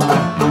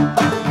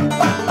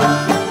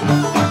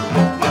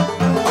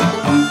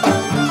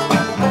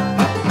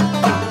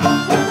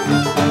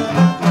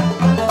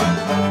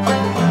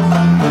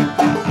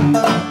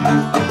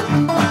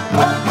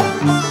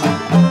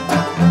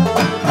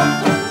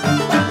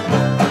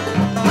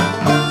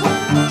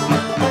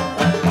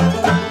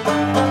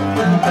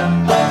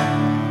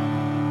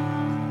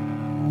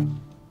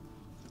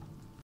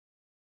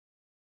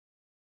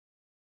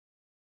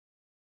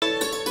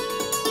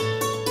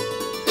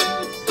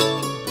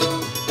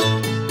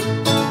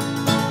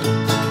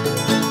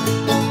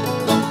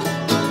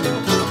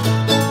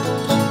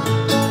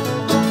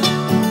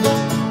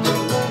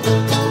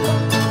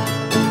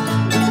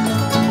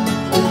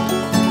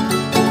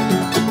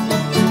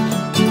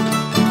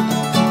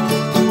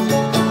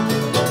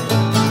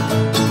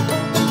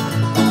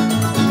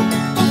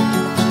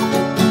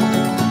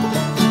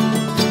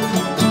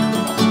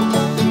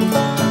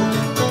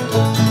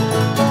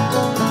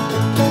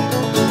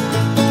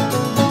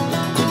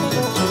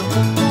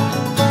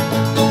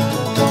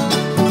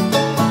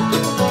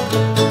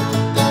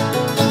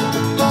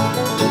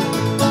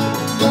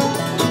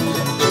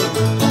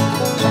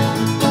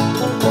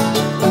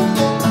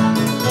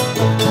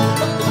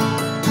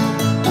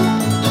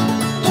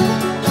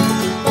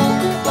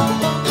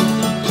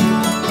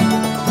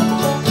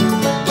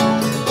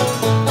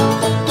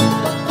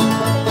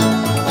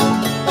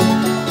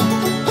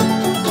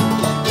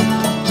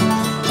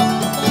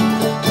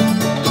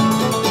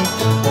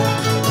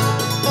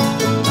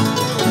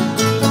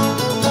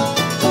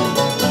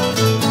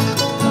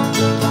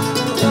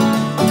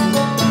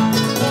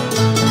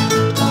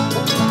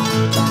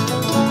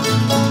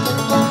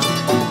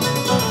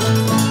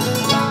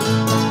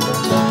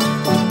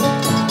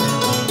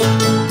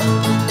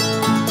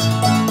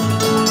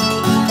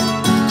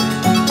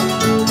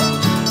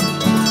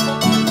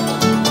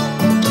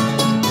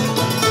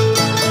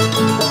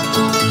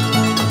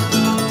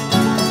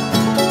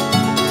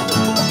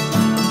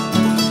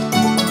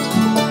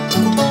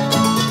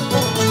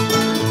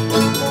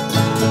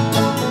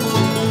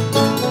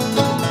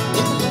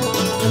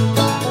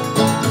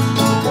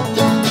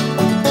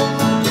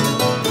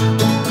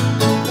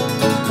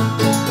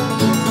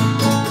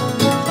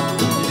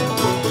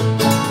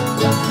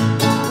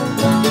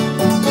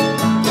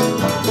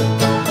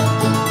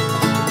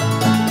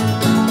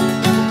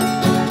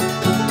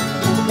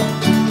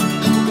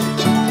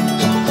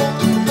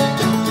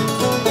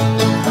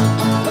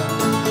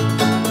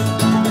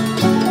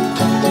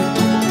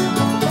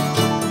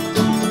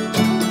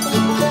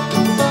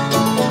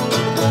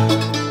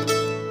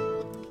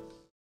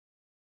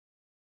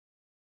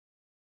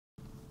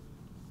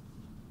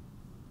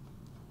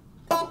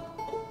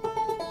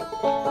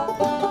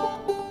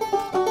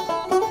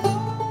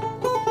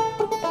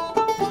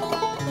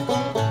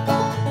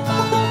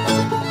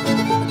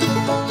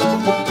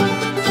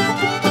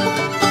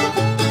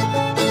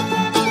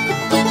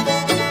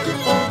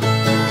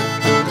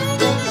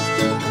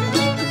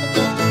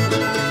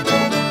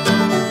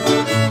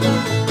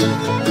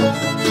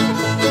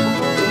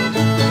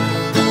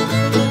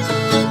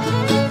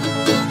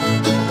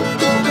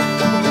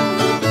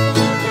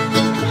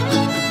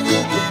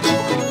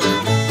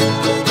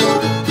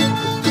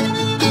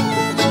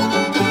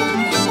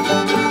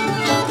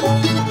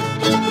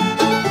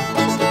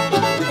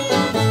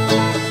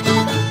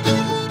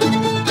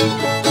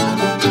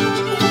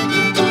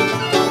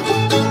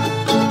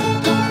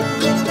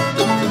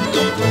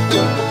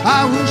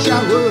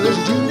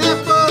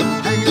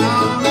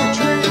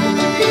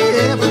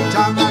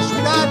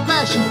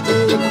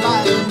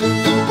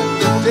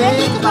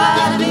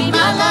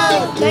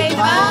 Take a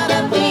bite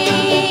of me.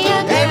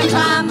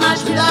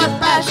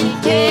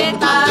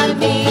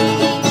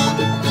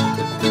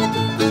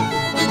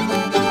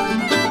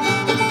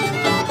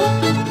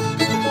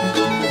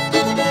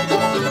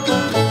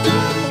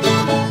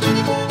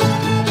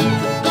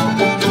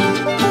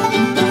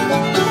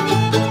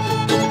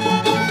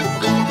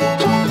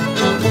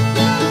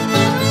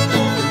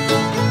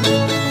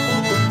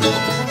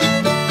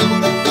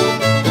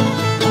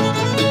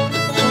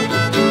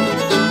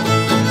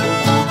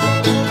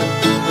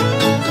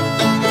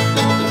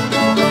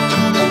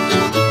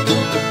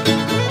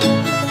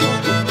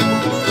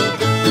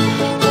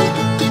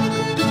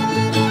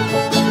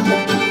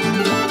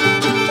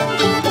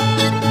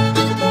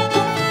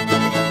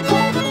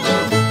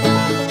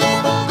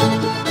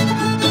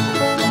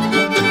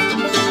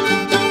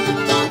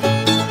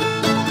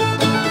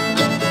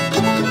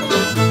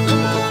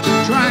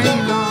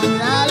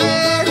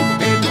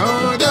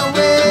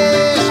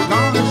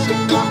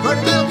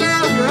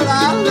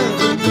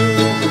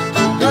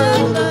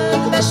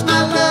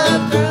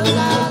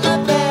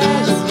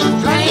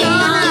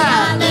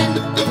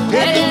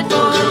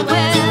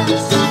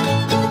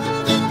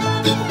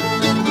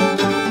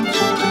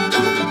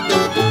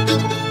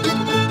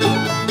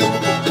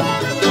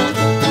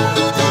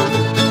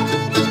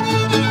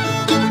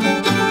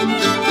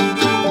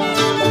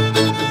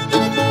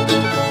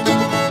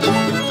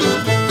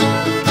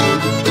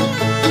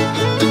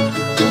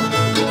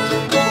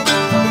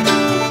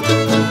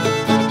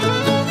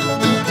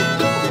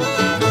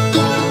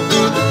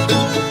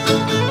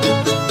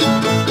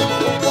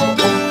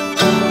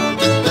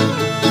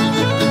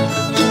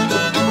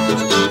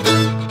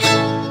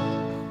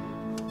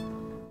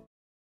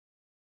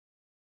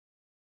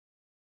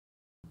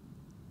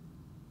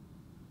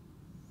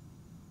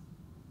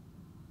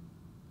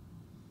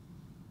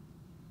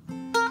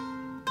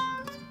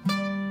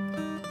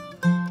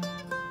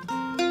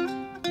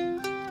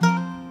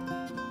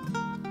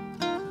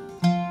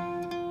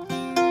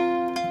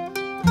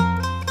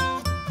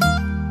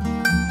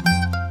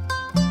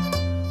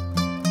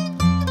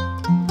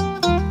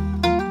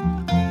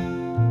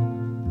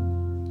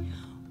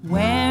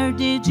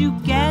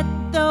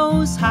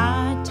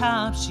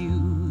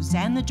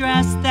 the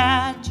dress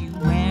that you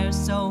wear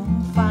so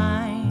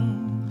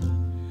fine.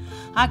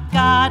 I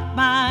got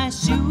my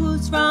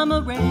shoes from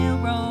a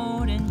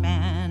railroading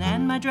man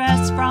and my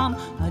dress from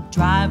a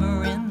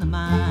driver in the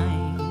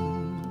mine.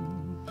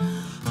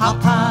 Hop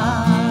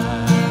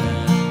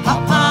high,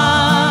 hop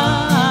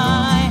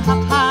high,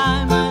 hop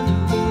high, my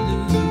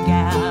Lulu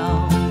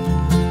gal.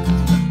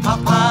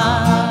 Hop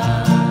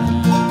high,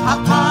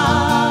 hop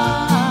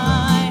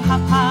high,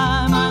 hop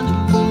high, my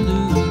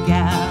Lulu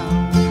gal.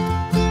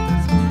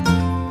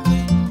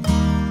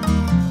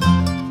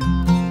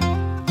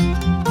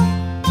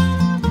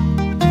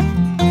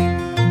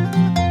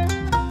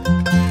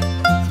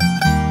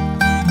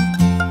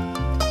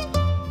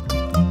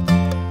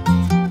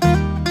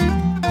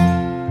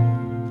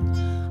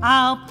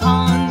 I'll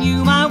pawn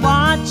you my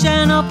watch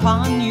and I'll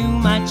pawn you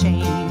my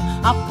chain.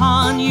 I'll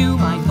pawn you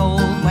my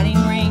gold wedding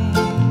ring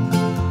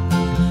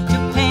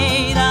to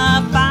pay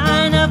the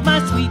fine of my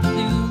sweet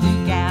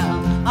Lulu gal.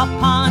 I'll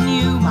pawn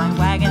you my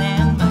wagon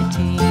and my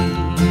team.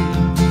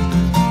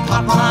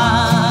 Hop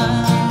high,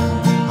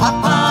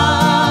 hop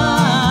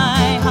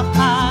high, hop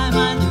high,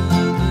 my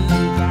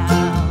Lulu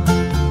gal.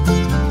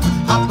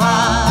 Hop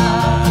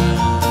high,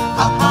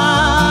 hop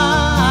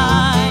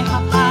high,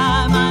 hop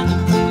high, my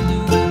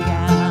Lulu gal.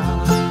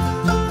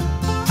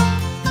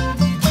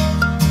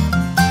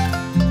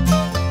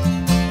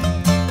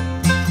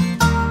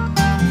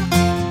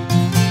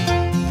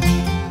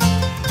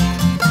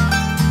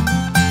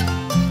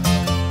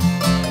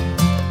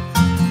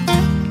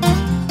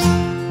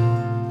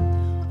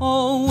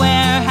 Oh,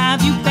 where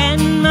have you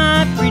been,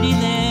 my pretty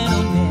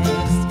little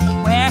miss?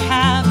 Where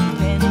have you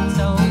been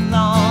so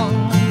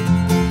long?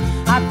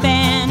 I've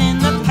been in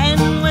the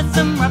pen with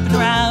some rough and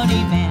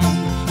rowdy men,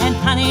 and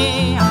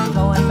honey, I'm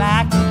going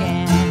back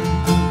again.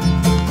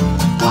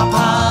 Hop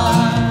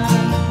high,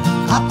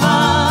 hop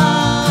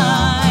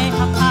high,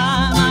 hop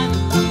high, my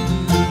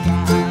Lulu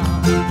gal.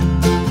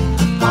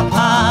 Hop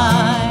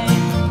high,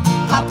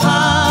 hop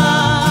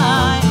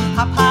high,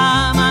 hop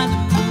high, my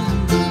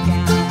Lulu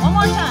gal. One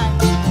more time.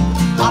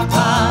 Hop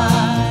high,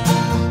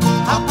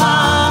 hop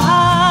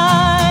high,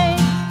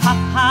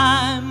 hop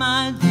high,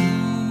 my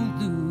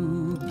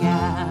Lulu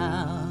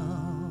gal.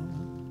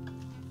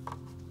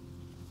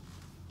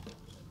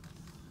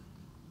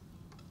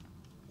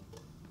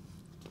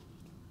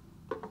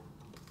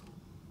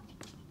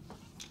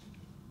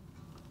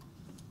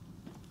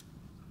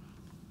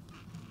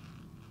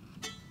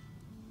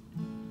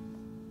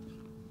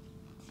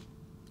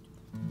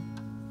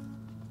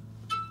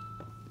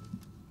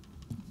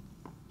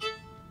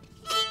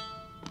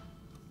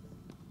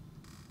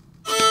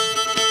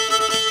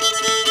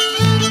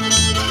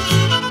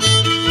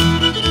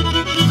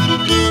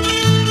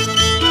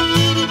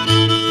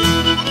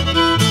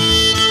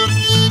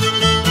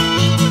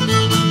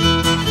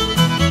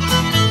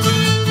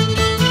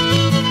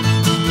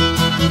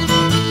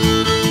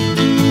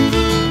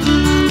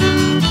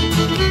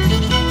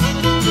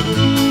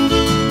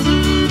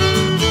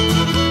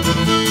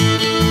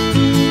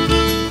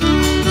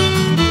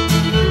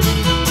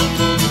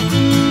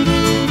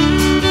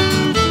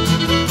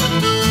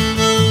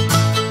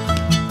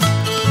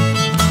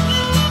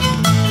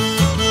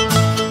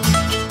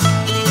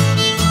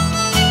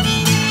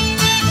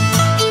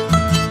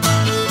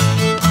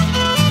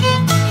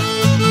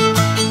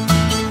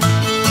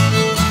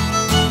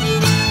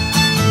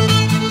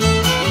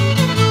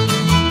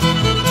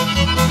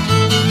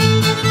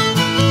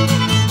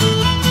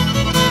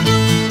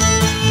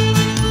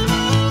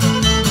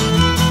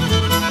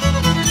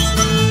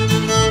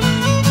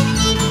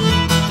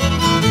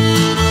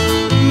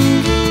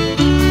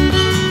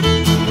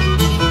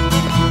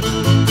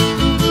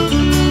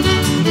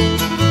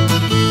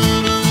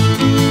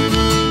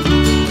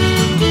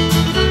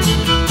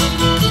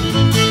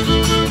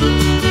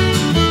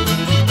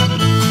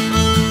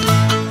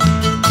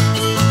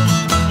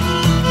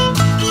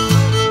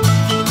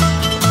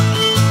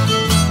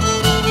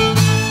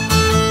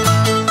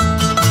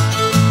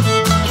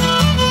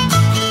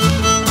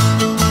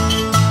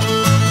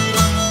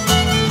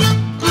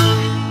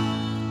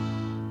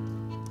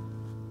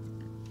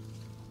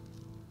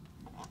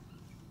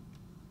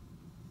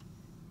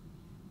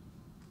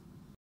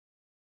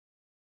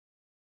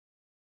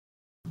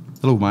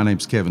 Hello, my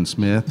name's Kevin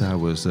Smith. I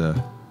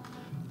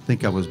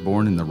think I was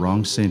born in the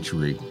wrong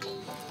century.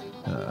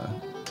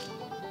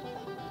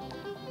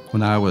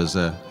 When I was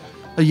a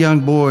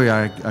young boy,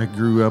 I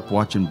grew up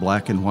watching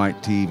black and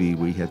white TV.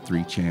 We had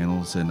 3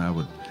 channels, and I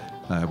would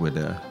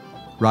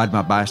ride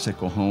my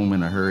bicycle home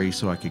in a hurry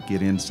so I could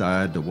get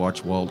inside to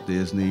watch Walt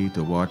Disney,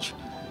 to watch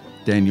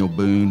Daniel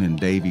Boone and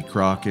Davy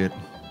Crockett,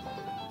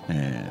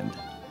 and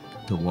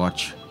to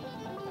watch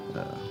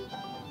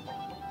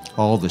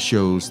all the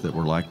shows that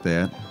were like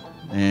that.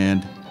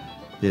 And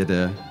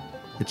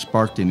it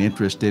sparked an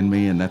interest in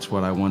me, and that's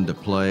what I wanted to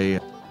play.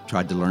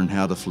 Tried to learn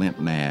how to flint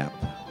knap,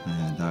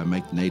 and I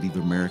make Native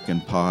American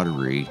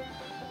pottery,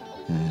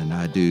 and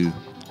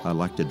I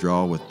like to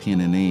draw with pen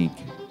and ink,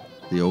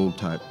 the old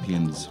type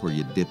pens where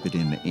you dip it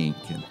in the ink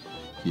and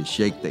you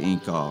shake the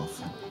ink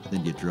off.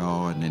 then you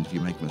draw, and then if you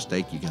make a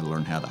mistake, you got to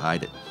learn how to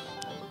hide it.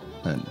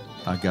 And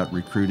I got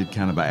recruited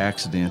kind of by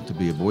accident to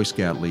be a Boy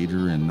Scout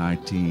leader in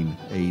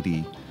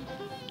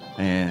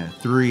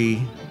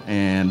 1983,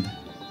 and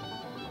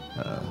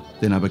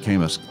then I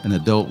became an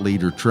adult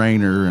leader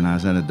trainer, and I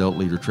was in adult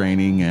leader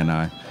training, and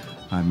I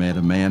met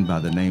a man by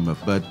the name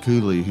of Bud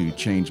Cooley who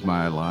changed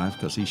my life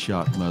because he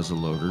shot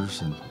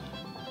muzzleloaders, and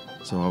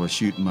so I was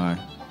shooting my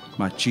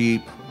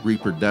cheap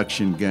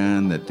reproduction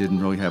gun that didn't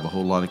really have a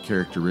whole lot of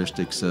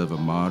characteristics of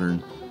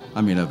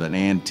an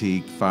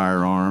antique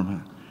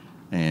firearm,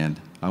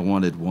 and I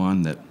wanted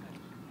one that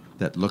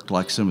looked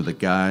like some of the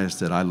guys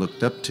that I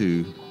looked up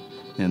to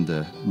in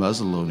the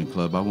muzzleloading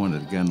club. I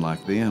wanted a gun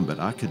like them, but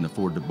I couldn't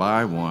afford to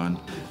buy one.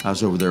 I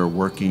was over there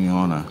working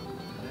on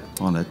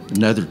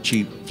another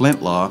cheap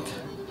flintlock,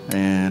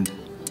 and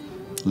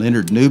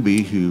Leonard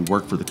Newby, who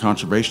worked for the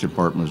conservation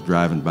department, was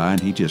driving by,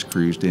 and he just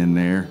cruised in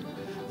there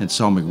and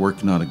saw me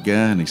working on a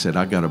gun. He said,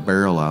 "I got a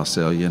barrel I'll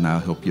sell you, and I'll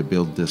help you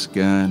build this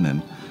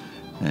gun."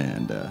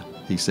 And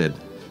he said,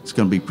 "It's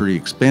going to be pretty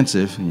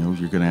expensive.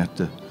 You're going to have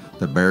to.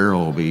 The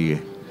barrel will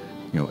be,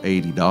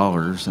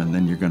 $80, and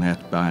then you're going to have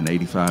to buy an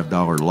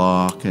 $85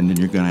 lock, and then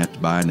you're going to have to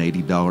buy an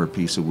 $80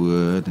 piece of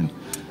wood, and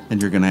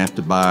you're going to have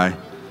to buy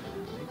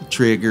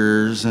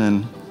triggers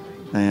and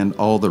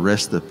all the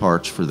rest of the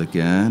parts for the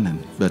gun."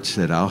 But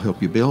said, "I'll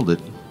help you build it."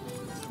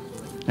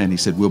 And he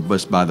said, "We'll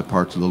just buy the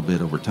parts a little bit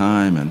over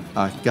time." And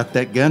I got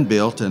that gun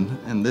built,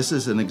 and this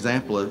is an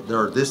example of,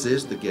 this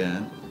is the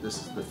gun. This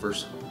is the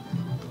first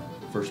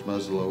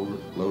muzzle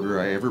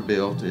loader I ever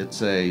built.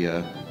 It's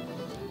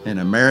an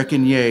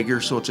American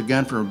Jaeger, so it's a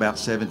gun from about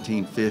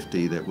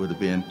 1750 that would have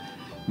been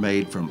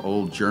made from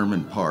old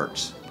German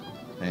parts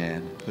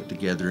and put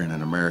together in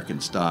an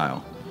American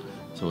style.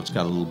 So it's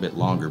got a little bit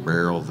longer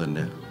barrel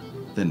than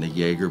the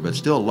Jaeger, but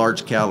still a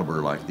large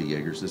caliber like the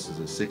Jaegers. This is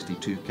a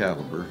 62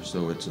 caliber,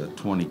 so it's a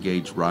 20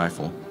 gauge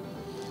rifle.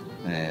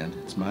 And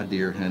it's my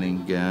deer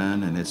hunting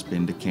gun, and it's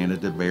been to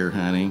Canada bear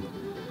hunting.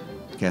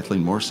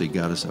 Kathleen Morrissey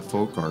got us a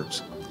folk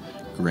arts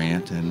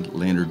grant, and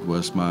Leonard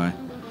was my,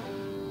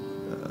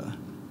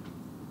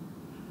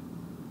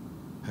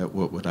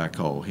 what would I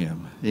call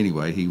him?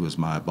 Anyway, he was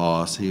my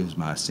boss. He was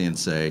my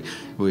sensei.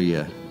 He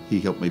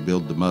helped me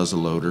build the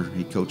muzzleloader.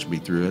 He coached me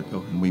through it,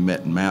 and we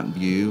met in Mountain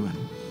View,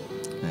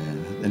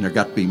 and there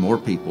got to be more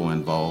people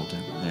involved,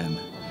 and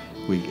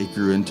it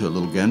grew into a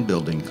little gun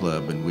building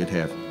club, and we'd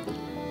have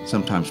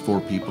sometimes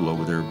 4 people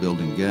over there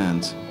building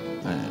guns,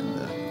 and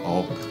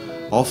all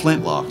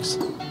flintlocks,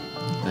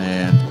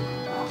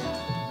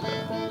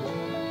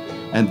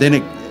 and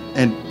then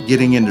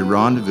getting into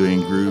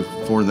rendezvousing grew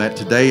for that.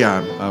 Today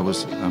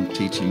I'm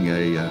teaching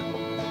a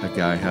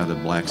guy how to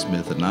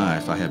blacksmith a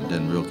knife. I haven't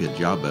done a real good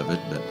job of it,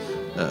 but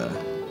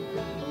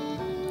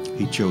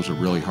he chose a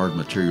really hard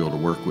material to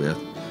work with.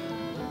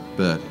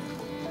 But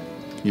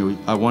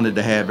I wanted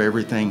to have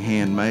everything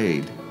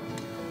handmade,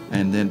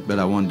 but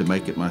I wanted to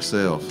make it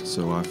myself.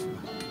 So I've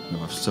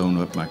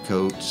sewn up my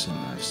coats, and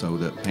I've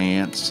sewed up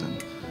pants,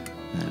 and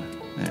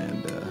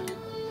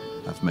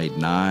I've made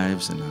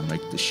knives, and I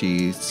make the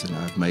sheaths, and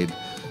I've made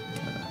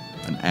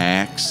an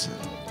axe,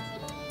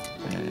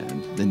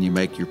 and then you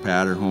make your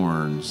powder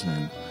horns,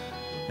 and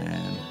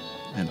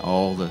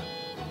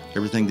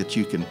everything that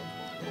you can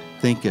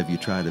think of, you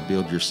try to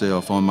build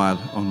yourself. On my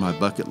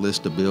bucket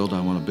list to build,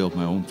 I want to build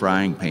my own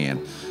frying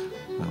pan.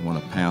 I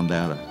want to pound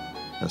out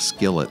a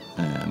skillet,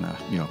 and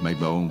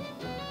made my own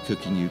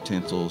cooking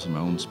utensils, and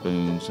my own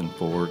spoons and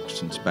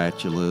forks and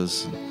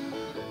spatulas,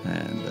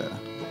 and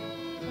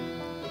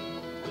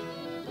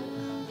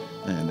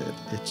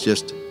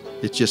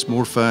it's just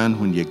more fun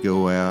when you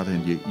go out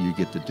and you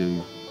get to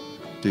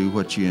do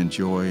what you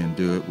enjoy, and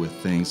do it with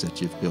things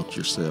that you've built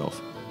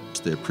yourself.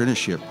 The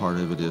apprenticeship part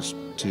of it is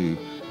to,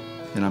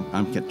 and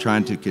I'm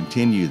trying to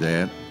continue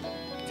that,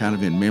 kind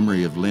of in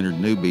memory of Leonard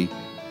Newby.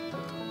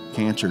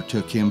 Cancer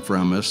took him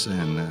from us,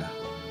 and I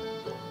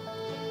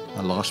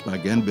lost my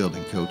gun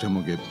building coach. I'm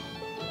gonna get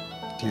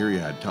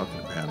teary-eyed talking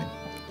about him.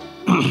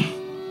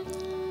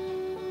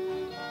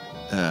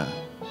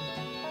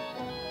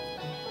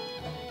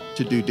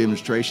 To do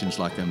demonstrations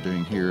like I'm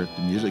doing here at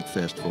the music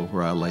festival,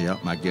 where I lay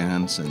out my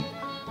guns, and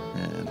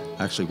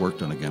I actually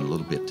worked on a gun a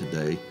little bit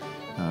today,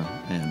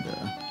 and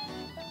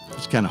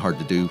it's kind of hard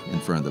to do in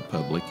front of the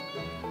public,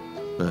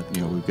 but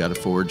we've got a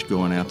forge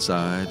going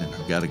outside, and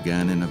I've got a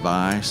gun in a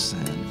vise,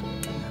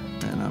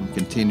 and I'm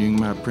continuing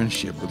my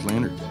apprenticeship with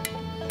Leonard.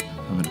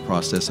 I'm in the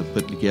process of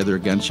putting together a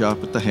gun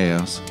shop at the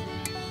house,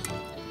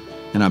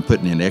 and I'm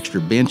putting in extra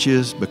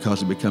benches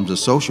because it becomes a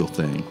social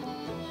thing.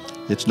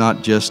 It's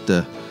not just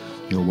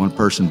one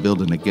person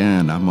building a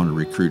gun. I'm going to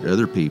recruit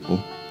other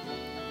people,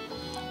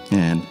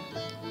 and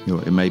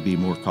it may be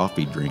more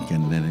coffee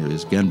drinking than it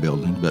is gun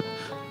building, but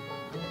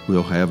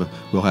we'll have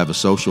a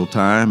social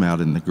time out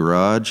in the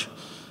garage,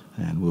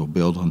 and we'll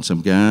build on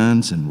some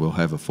guns, and we'll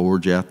have a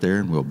forge out there,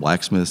 and we'll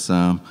blacksmith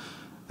some,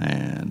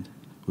 and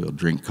we'll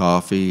drink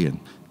coffee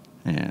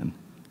and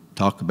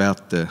talk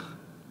about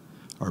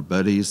our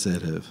buddies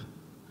that have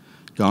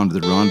gone to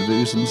the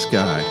rendezvous in the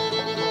sky.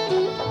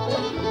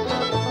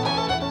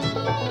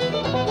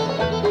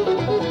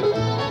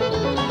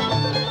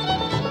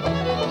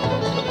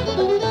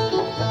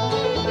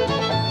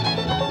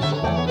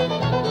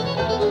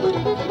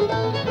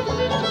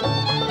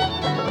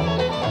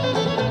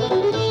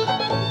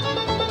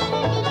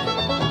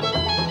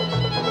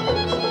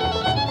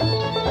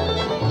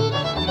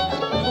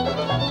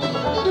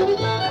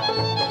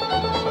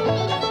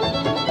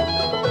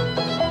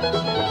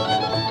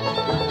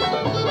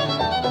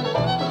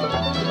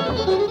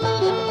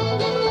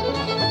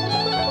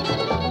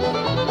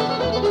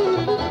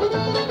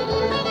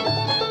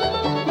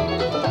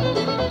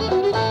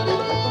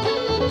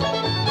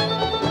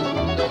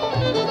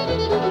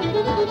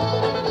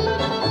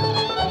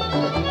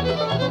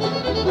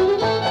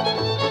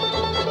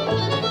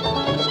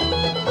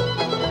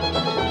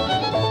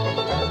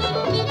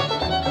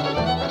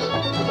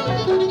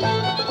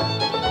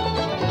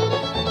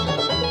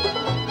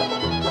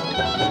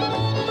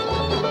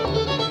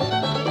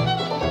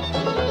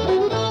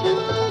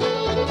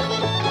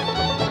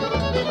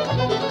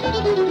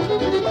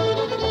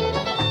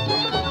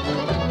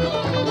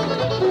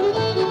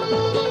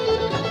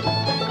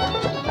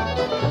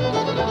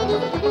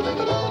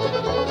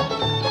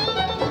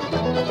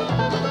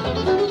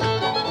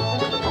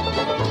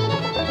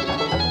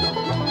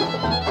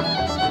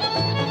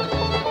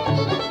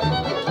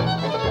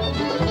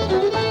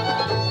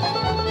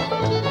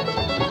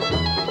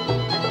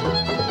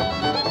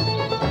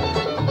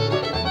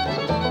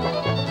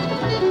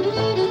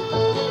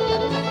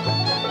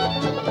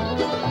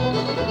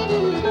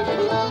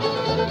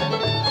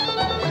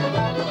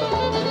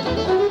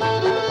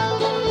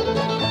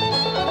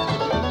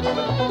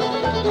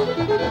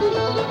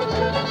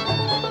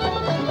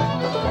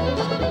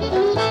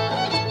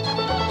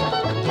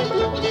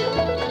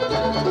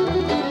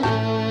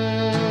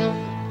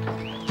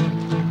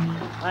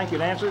 Thank you,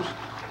 dancers.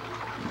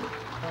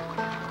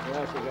 What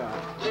else we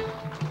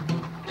got?